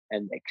pool,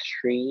 and the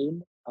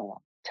extreme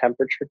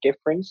temperature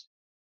difference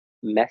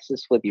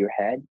messes with your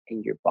head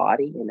and your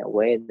body in a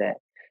way that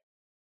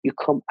you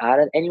come out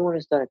of. Anyone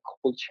who's done a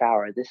cold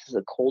shower, this is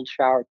a cold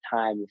shower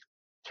times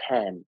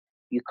 10.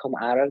 You come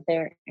out of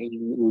there and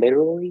you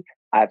literally,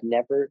 I've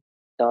never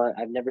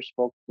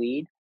smoked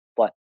weed,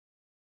 but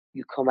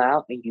you come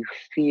out and you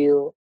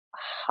feel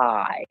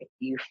high.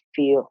 You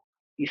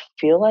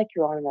feel like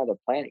you're on another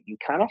planet. You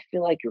kind of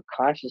feel like your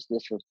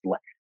consciousness is like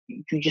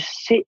you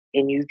just sit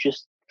and you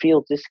just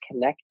feel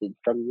disconnected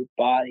from your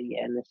body,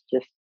 and it's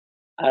just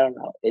I don't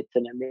know. It's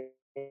an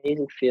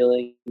amazing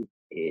feeling.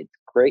 It's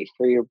great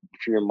for your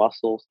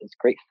muscles. It's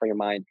great for your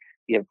mind.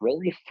 You have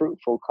really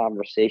fruitful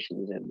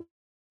conversations in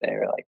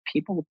there. Like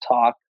people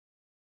talk.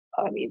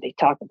 I mean, they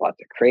talk about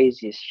the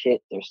craziest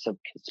shit. There's some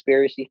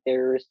conspiracy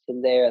theorists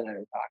in there that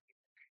are talking,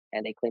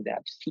 and they claim to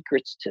have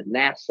secrets to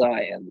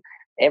NASA and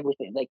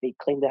everything. Like they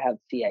claim to have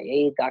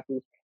CIA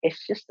documents.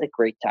 It's just a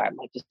great time.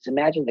 Like just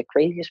imagine the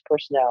craziest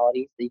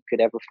personalities that you could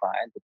ever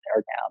find that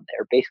are down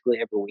there. Basically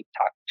every week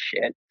talking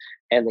shit,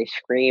 and they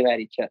scream at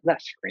each other.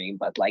 Not scream,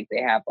 but like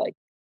they have like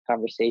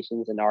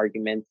conversations and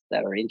arguments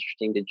that are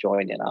interesting to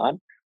join in on.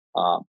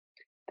 Um,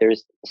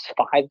 there's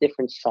 5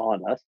 different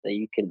saunas that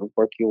you can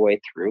work your way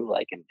through,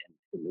 like and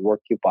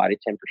work your body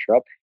temperature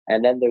up.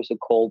 And then there's a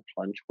cold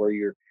plunge where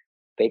you're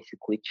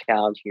basically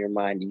challenging your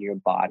mind and your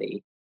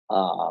body.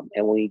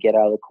 And when you get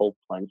out of the cold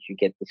plunge, you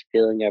get this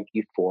feeling of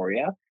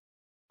euphoria,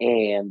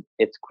 and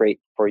it's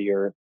great for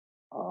your.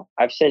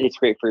 I've said it's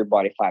great for your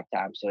body 5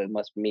 times, so it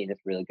must mean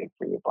it's really good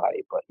for your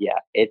body. But yeah,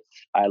 it's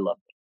I love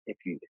it.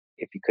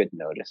 If you couldn't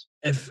notice.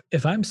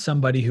 If I'm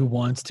somebody who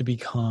wants to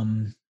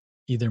become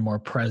either more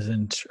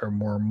present or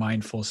more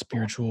mindful,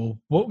 spiritual,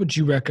 what would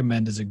you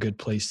recommend as a good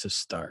place to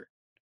start?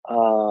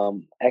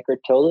 Eckhart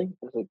Tolle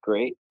is a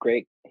great.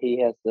 He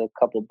has a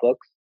couple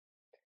books: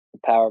 The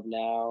Power of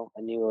Now,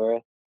 A New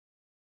Earth.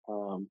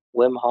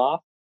 Wim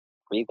Hof,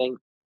 breathing,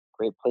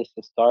 great place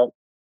to start.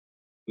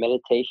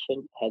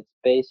 Meditation,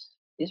 headspace.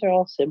 These are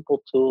all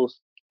simple tools.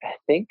 I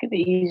think the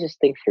easiest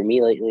thing for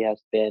me lately has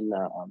been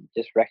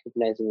just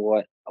recognizing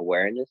what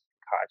awareness,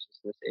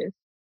 consciousness is,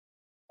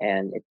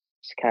 and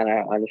it's kind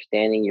of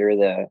understanding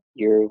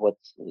you're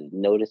what's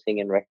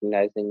noticing and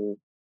recognizing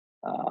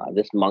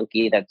this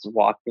monkey that's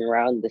walking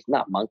around. This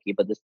not monkey,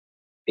 but this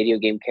video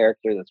game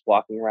character that's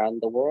walking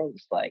around the world.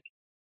 It's like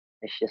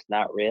it's just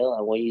not real.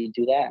 And when you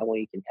do that, and when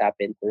you can tap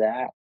into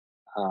that,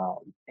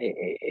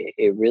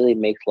 it really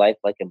makes life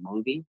like a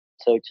movie.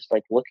 So just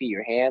like look at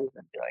your hands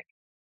and be like,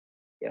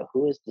 yo,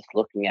 who is this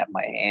looking at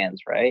my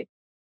hands, right?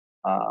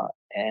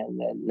 And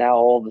then now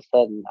all of a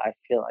sudden, I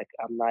feel like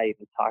I'm not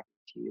even talking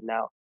to you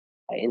now.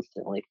 I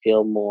instantly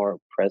feel more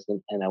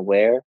present and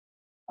aware.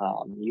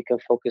 You can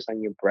focus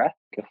on your breath.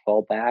 You can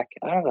fall back.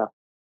 I don't know.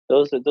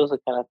 Those are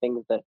kind of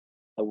things that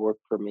work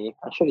for me.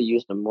 I should have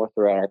used them more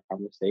throughout our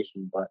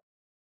conversation, but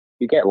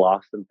you get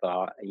lost in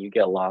thought and you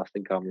get lost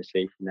in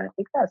conversation. And I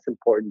think that's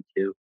important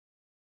too.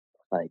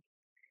 Like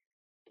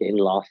getting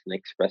lost in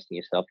expressing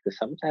yourself, because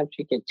sometimes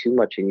you get too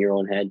much in your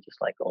own head, just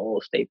like, oh,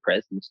 stay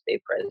present, stay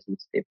present,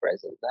 stay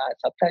present. Nah,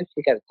 sometimes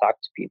you got to talk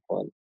to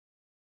people,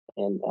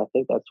 and I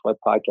think that's why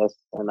podcasts,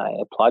 and I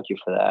applaud you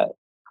for that.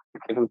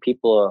 Giving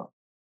people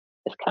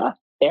it's kind of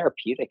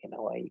therapeutic in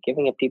a way. You're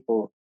giving a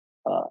people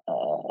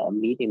a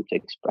medium to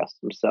express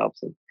themselves,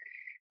 and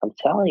I'm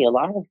telling you, a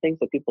lot of the things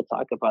that people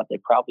talk about, they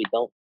probably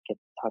don't get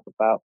to talk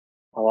about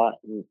a lot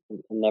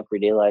in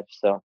everyday life.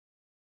 So,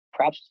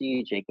 props to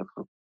you, Jacob,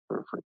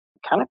 for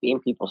kind of being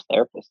people's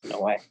therapist in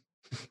a way.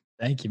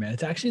 Thank you, man.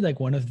 It's actually like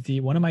one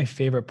of my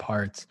favorite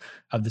parts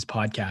of this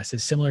podcast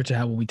is similar to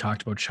how when we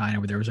talked about China,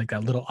 where there was like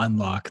that little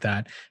unlock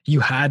that you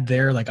had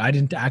there. Like I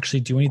didn't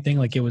actually do anything.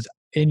 Like it was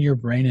in your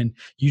brain, and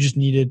you just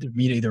needed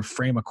me to either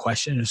frame a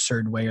question in a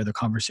certain way, or the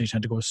conversation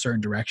had to go a certain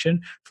direction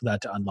for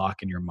that to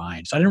unlock in your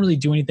mind. So I didn't really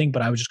do anything,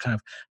 but I was just kind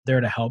of there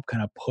to help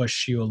kind of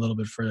push you a little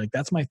bit further. Like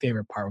that's my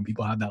favorite part, when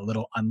people have that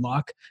little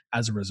unlock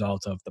as a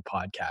result of the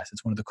podcast.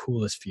 It's one of the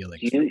coolest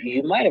feelings for me.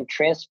 You might have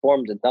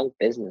transformed the dunk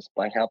business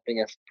by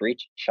helping us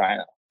breach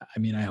China. I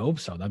mean, I hope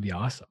so. That'd be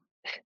awesome.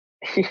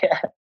 Yeah.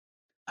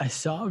 I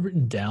saw it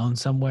written down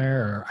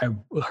somewhere, or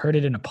I heard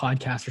it in a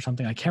podcast or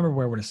something. I can't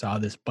remember where I saw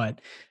this, but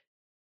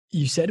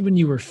you said when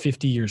you were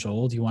 50 years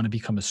old, you want to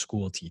become a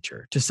school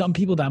teacher. To some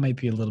people, that might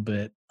be a little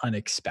bit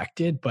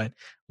unexpected, but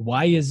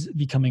why is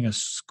becoming a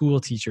school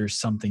teacher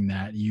something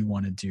that you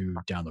want to do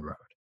down the road?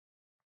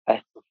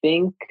 I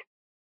think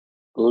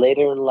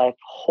later in life,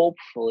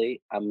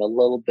 hopefully, I'm a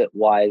little bit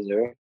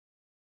wiser,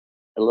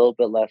 a little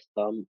bit less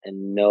dumb,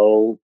 and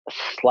know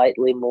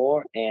slightly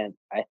more. And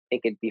I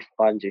think it'd be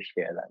fun to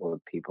share that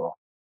with people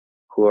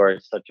who are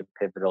at such a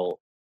pivotal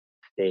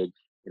stage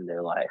in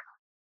their life.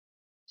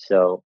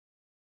 So,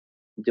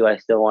 do I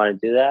still want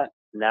to do that?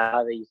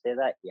 Now that you say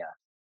that, yeah.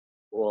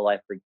 Will I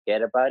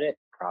forget about it?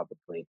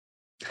 Probably.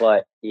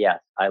 But yes,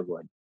 I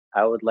would.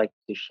 I would like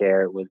to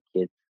share with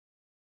kids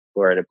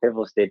who are at a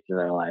pivotal stage in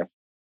their life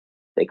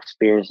the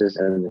experiences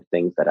and the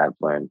things that I've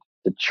learned,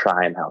 to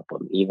try and help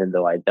them. Even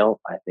though I don't,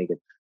 I think it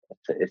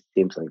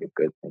seems like a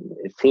good thing.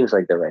 It seems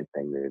like the right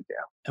thing to do.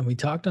 And we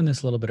talked on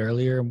this a little bit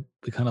earlier.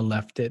 We kind of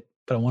left it,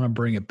 but I want to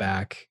bring it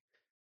back.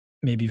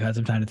 Maybe you've had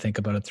some time to think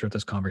about it throughout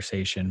this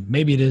conversation.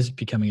 Maybe it is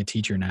becoming a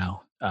teacher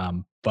now.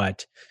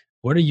 But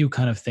what are you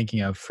kind of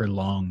thinking of for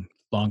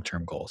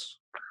long-term goals?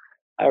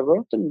 I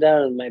wrote them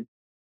down in my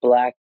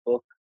black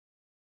book.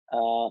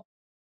 Uh,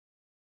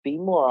 be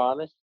more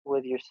honest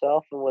with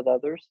yourself and with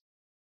others.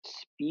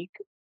 Speak,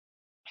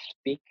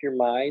 speak your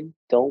mind.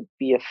 Don't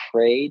be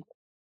afraid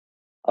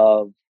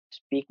of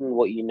speaking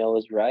what you know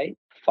is right.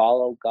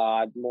 Follow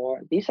God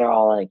more. These are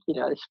all like, these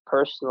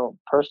personal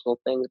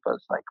things, but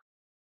it's like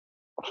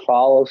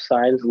follow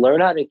signs.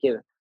 Learn how to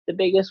give. The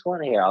biggest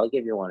one here, I'll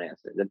give you one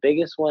answer. The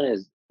biggest one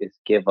is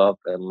give up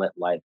and let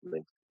life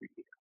live for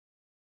you.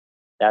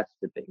 That's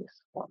the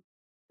biggest one.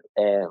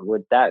 And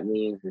what that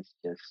means is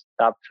just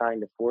stop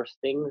trying to force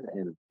things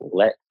and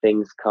let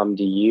things come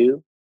to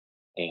you,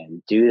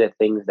 and do the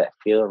things that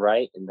feel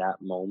right in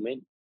that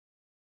moment,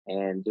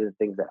 and do the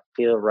things that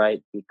feel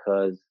right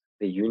because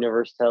the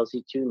universe tells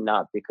you to,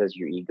 not because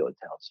your ego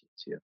tells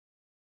you to.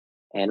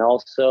 And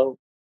also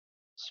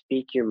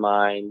speak your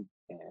mind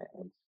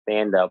and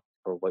stand up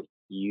for what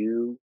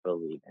you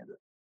believe in.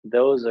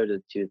 Those are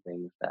the two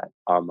things that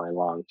are my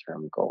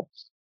long-term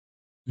goals.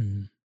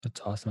 Mhm.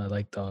 That's awesome. I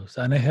like those.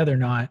 And I know they're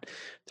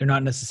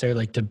not necessarily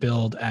like to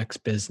build X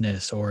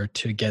business or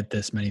to get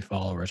this many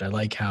followers. I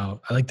like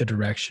the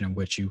direction in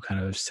which you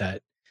kind of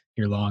set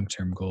your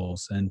long-term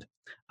goals. And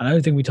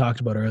another thing we talked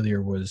about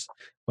earlier was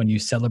when you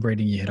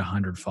celebrating you hit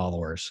 100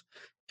 followers.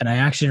 And I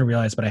actually didn't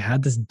realize, but I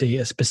had this date,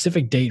 a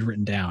specific date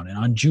written down. And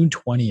on June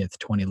 20th,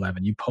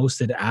 2011, you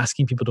posted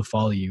asking people to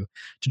follow you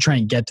to try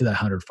and get to that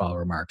 100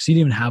 follower mark. So you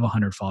didn't even have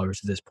 100 followers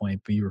at this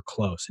point, but you were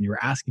close, and you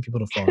were asking people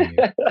to follow you.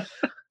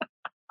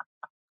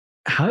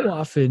 How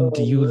often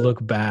do you Oh,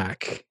 look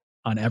back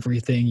on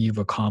everything you've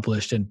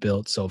accomplished and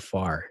built so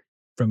far?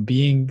 From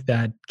being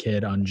that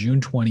kid on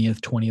June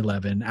 20th,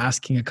 2011,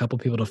 asking a couple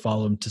people to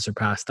follow him to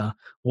surpass the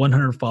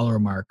 100 follower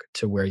mark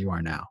to where you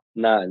are now.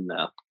 not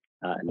enough.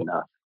 Not Wh-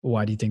 enough.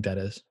 Why do you think that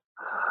is?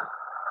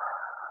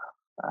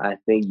 I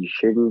think you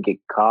shouldn't get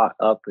caught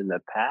up in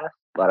the past,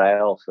 but I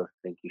also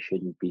think you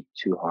shouldn't be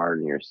too hard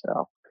on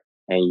yourself,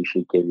 and you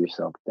should give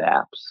yourself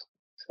gaps.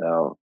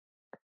 So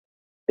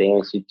the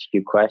answer to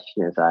your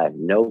question is I have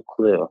no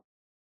clue,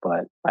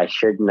 but I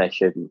shouldn't.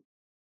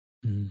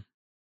 Mhm.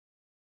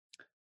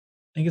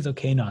 I think it's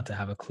okay not to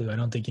have a clue. I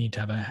don't think you need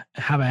to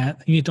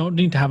you don't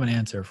need to have an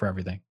answer for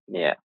everything.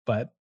 Yeah.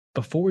 But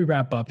before we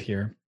wrap up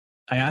here,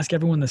 I ask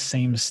everyone the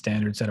same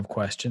standard set of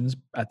questions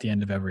at the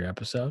end of every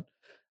episode.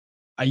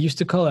 I used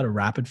to call it a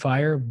rapid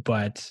fire,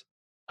 but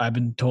I've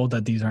been told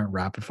that these aren't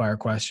rapid fire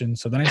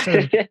questions. So then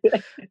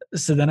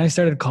I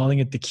started calling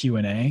it the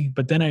Q&A,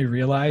 but then I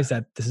realized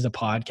that this is a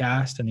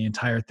podcast and the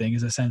entire thing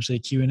is essentially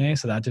a Q&A,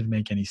 so that didn't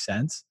make any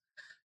sense.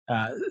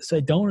 So I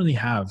don't really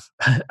have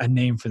a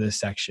name for this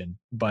section,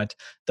 but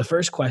the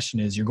first question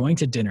is, you're going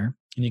to dinner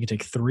and you can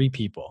take three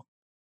people.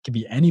 It could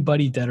be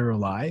anybody dead or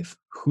alive.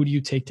 Who do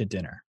you take to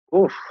dinner?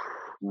 Oof.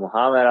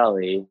 Muhammad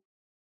Ali,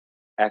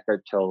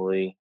 Eckhart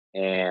Tolle,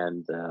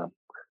 and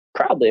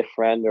probably a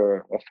friend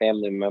or a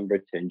family member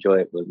to enjoy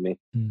it with me.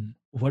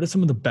 What is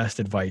some of the best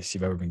advice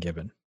you've ever been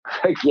given?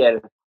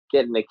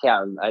 Get an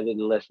accountant. I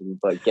didn't listen,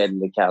 but get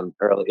an accountant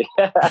early.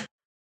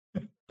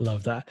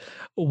 Love that.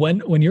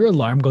 When your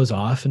alarm goes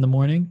off in the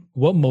morning,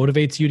 what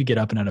motivates you to get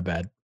up and out of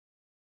bed?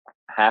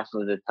 Half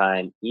of the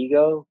time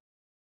ego,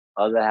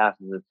 other half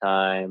of the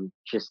time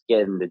just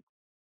getting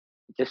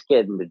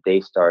the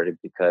day started,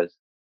 because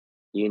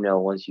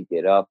once you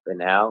get up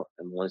and out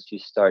and once you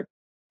start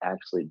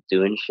actually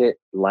doing shit,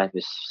 life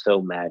is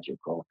so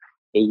magical.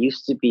 It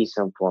used to be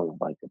some form of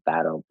like a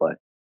battle, but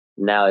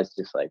now it's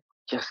just like,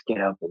 just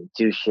get up and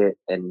do shit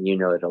and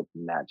it'll be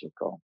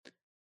magical.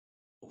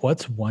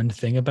 What's one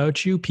thing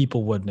about you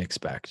people wouldn't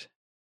expect?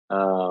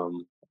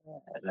 Um,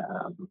 and,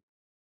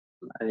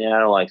 I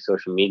don't like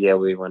social media.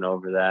 We went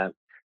over that.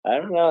 I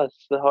don't know.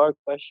 It's a hard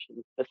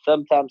question. But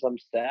sometimes I'm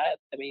sad.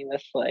 I mean,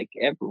 that's like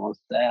everyone's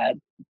sad.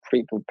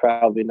 People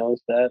probably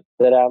knows that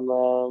that I'm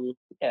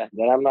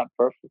not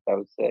perfect. I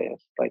would say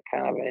it's like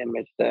kind of an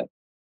image that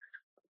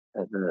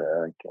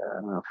like I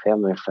don't know,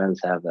 family and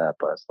friends have that,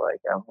 but it's like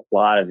I have a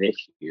lot of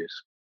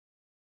issues.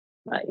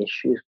 Not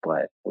issues,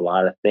 but a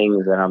lot of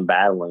things that I'm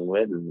battling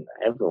with, and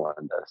everyone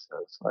does. So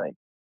it's like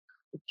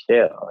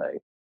chill,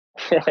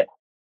 like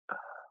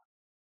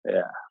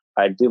yeah.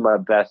 I do my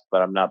best,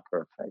 but I'm not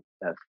perfect.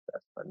 That's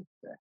what I'm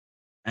saying.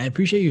 I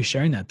appreciate you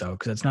sharing that though,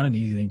 because it's not an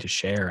easy thing to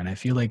share. And I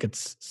feel like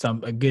it's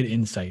a good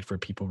insight for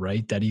people,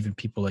 right? That even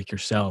people like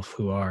yourself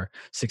who are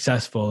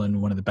successful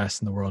and one of the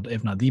best in the world,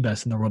 if not the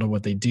best in the world at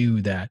what they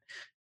do, that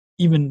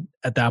even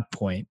at that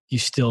point, you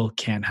still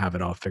can't have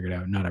it all figured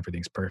out. Not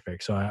everything's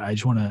perfect. So I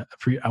just want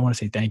to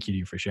say thank you to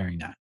you for sharing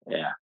that.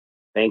 Yeah.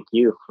 Thank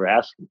you for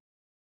asking.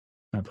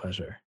 My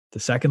pleasure. The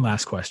second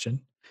last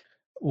question.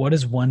 What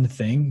is one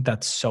thing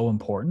that's so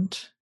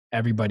important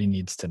everybody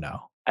needs to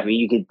know? I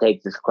mean, you can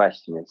take this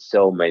question in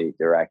so many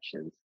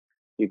directions.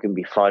 You can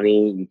be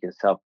funny. You can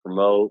self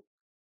promote.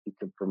 You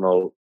can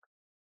promote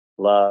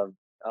love.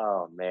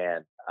 Oh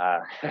man.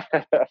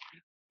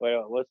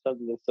 Well, what's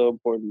something that's so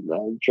important?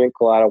 Drink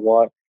a lot of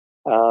water.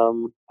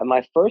 And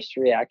my first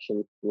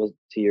reaction was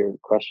to your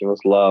question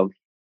was love.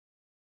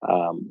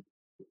 Um,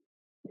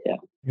 yeah.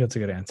 That's a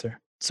good answer.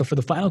 So for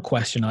the final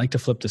question, I like to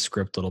flip the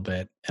script a little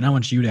bit and I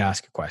want you to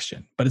ask a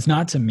question, but it's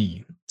not to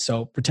me.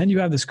 So pretend you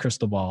have this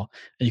crystal ball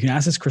and you can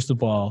ask this crystal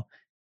ball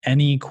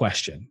any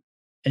question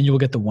and you will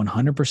get the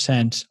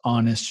 100%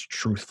 honest,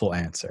 truthful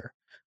answer.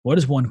 What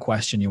is one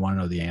question you want to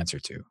know the answer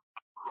to?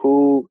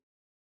 Who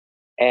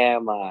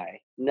am I?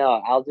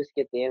 No, I'll just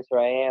get the answer.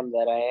 I am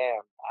that I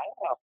am.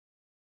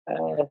 I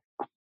don't know.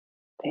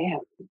 Damn.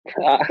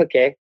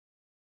 Okay.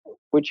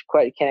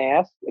 Can I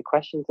ask a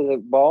question to the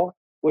ball?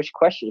 Which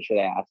question should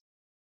I ask?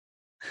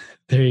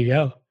 There you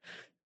go.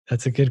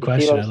 That's a good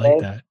You see what question. I'm I like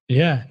saying? that.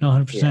 Yeah, no, Yeah.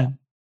 100%.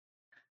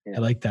 I Yeah.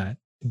 like that.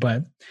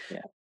 But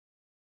Yeah.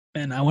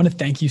 and I want to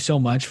thank you so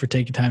much for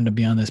taking time to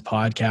be on this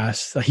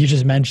podcast. Like you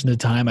just mentioned the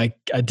time. I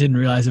didn't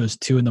realize it was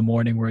 2 a.m.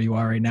 where you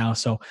are right now.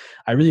 So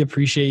I really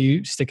appreciate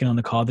you sticking on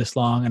the call this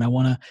long. And I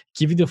want to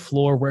give you the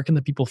floor. Where can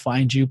the people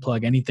find you?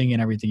 Plug anything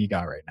and everything you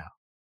got right now.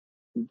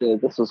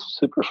 Dude, this was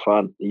super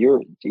fun.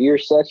 You're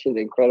such an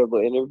incredible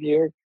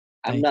interviewer.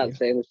 I'm Thank not you.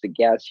 saying this to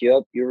gas you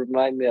up. You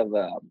remind me of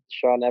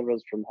Sean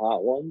Evans from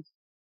Hot Ones.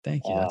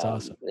 Thank you. That's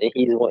awesome.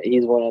 He's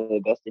one of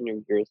the best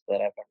interviewers that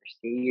I've ever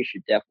seen. You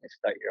should definitely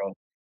start your own.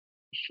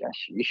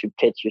 You should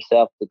pitch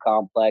yourself to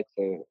Complex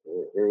or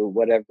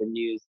whatever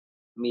news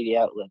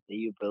media outlet that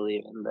you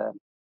believe in, that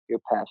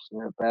you're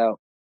passionate about.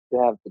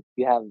 You have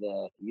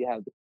the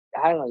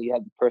I don't know, you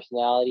have the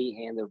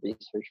personality and the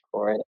research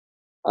for it.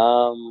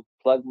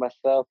 Plug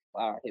myself.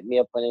 Hit me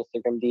up on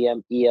Instagram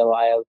DM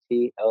Eliot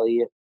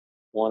Eliot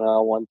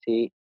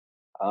 1L1T.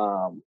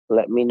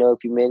 Let me know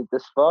if you made it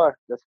this far.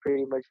 That's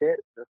pretty much it.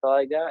 That's all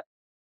I got.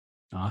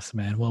 Awesome,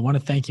 man. Well, I want to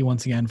thank you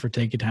once again for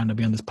taking time to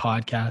be on this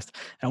podcast.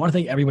 And I want to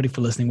thank everybody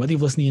for listening. Whether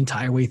you've listened the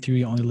entire way through,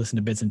 you only listen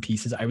to bits and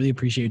pieces. I really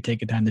appreciate you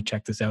taking time to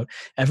check this out.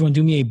 Everyone,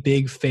 do me a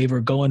big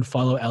favor. Go and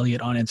follow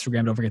Eliot on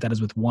Instagram. Don't forget that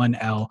is with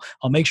 1L.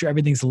 I'll make sure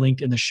everything's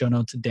linked in the show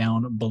notes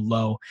down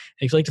below.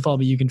 And if you'd like to follow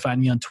me, you can find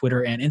me on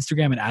Twitter and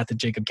Instagram and at the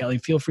Jacob Kelly.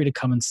 Feel free to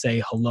come and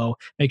say hello.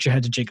 Make sure you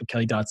head to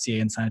jacobkelly.ca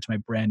and sign up to my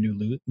brand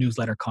new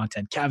newsletter,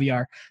 Content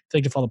Caviar. If you'd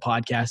like to follow the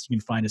podcast, you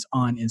can find us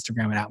on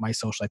Instagram and at My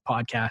Social Life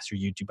Podcast or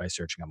YouTube by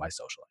searching on My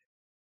Social Life.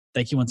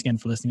 Thank you once again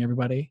for listening,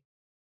 everybody.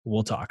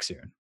 We'll talk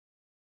soon.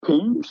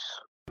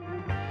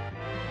 Peace.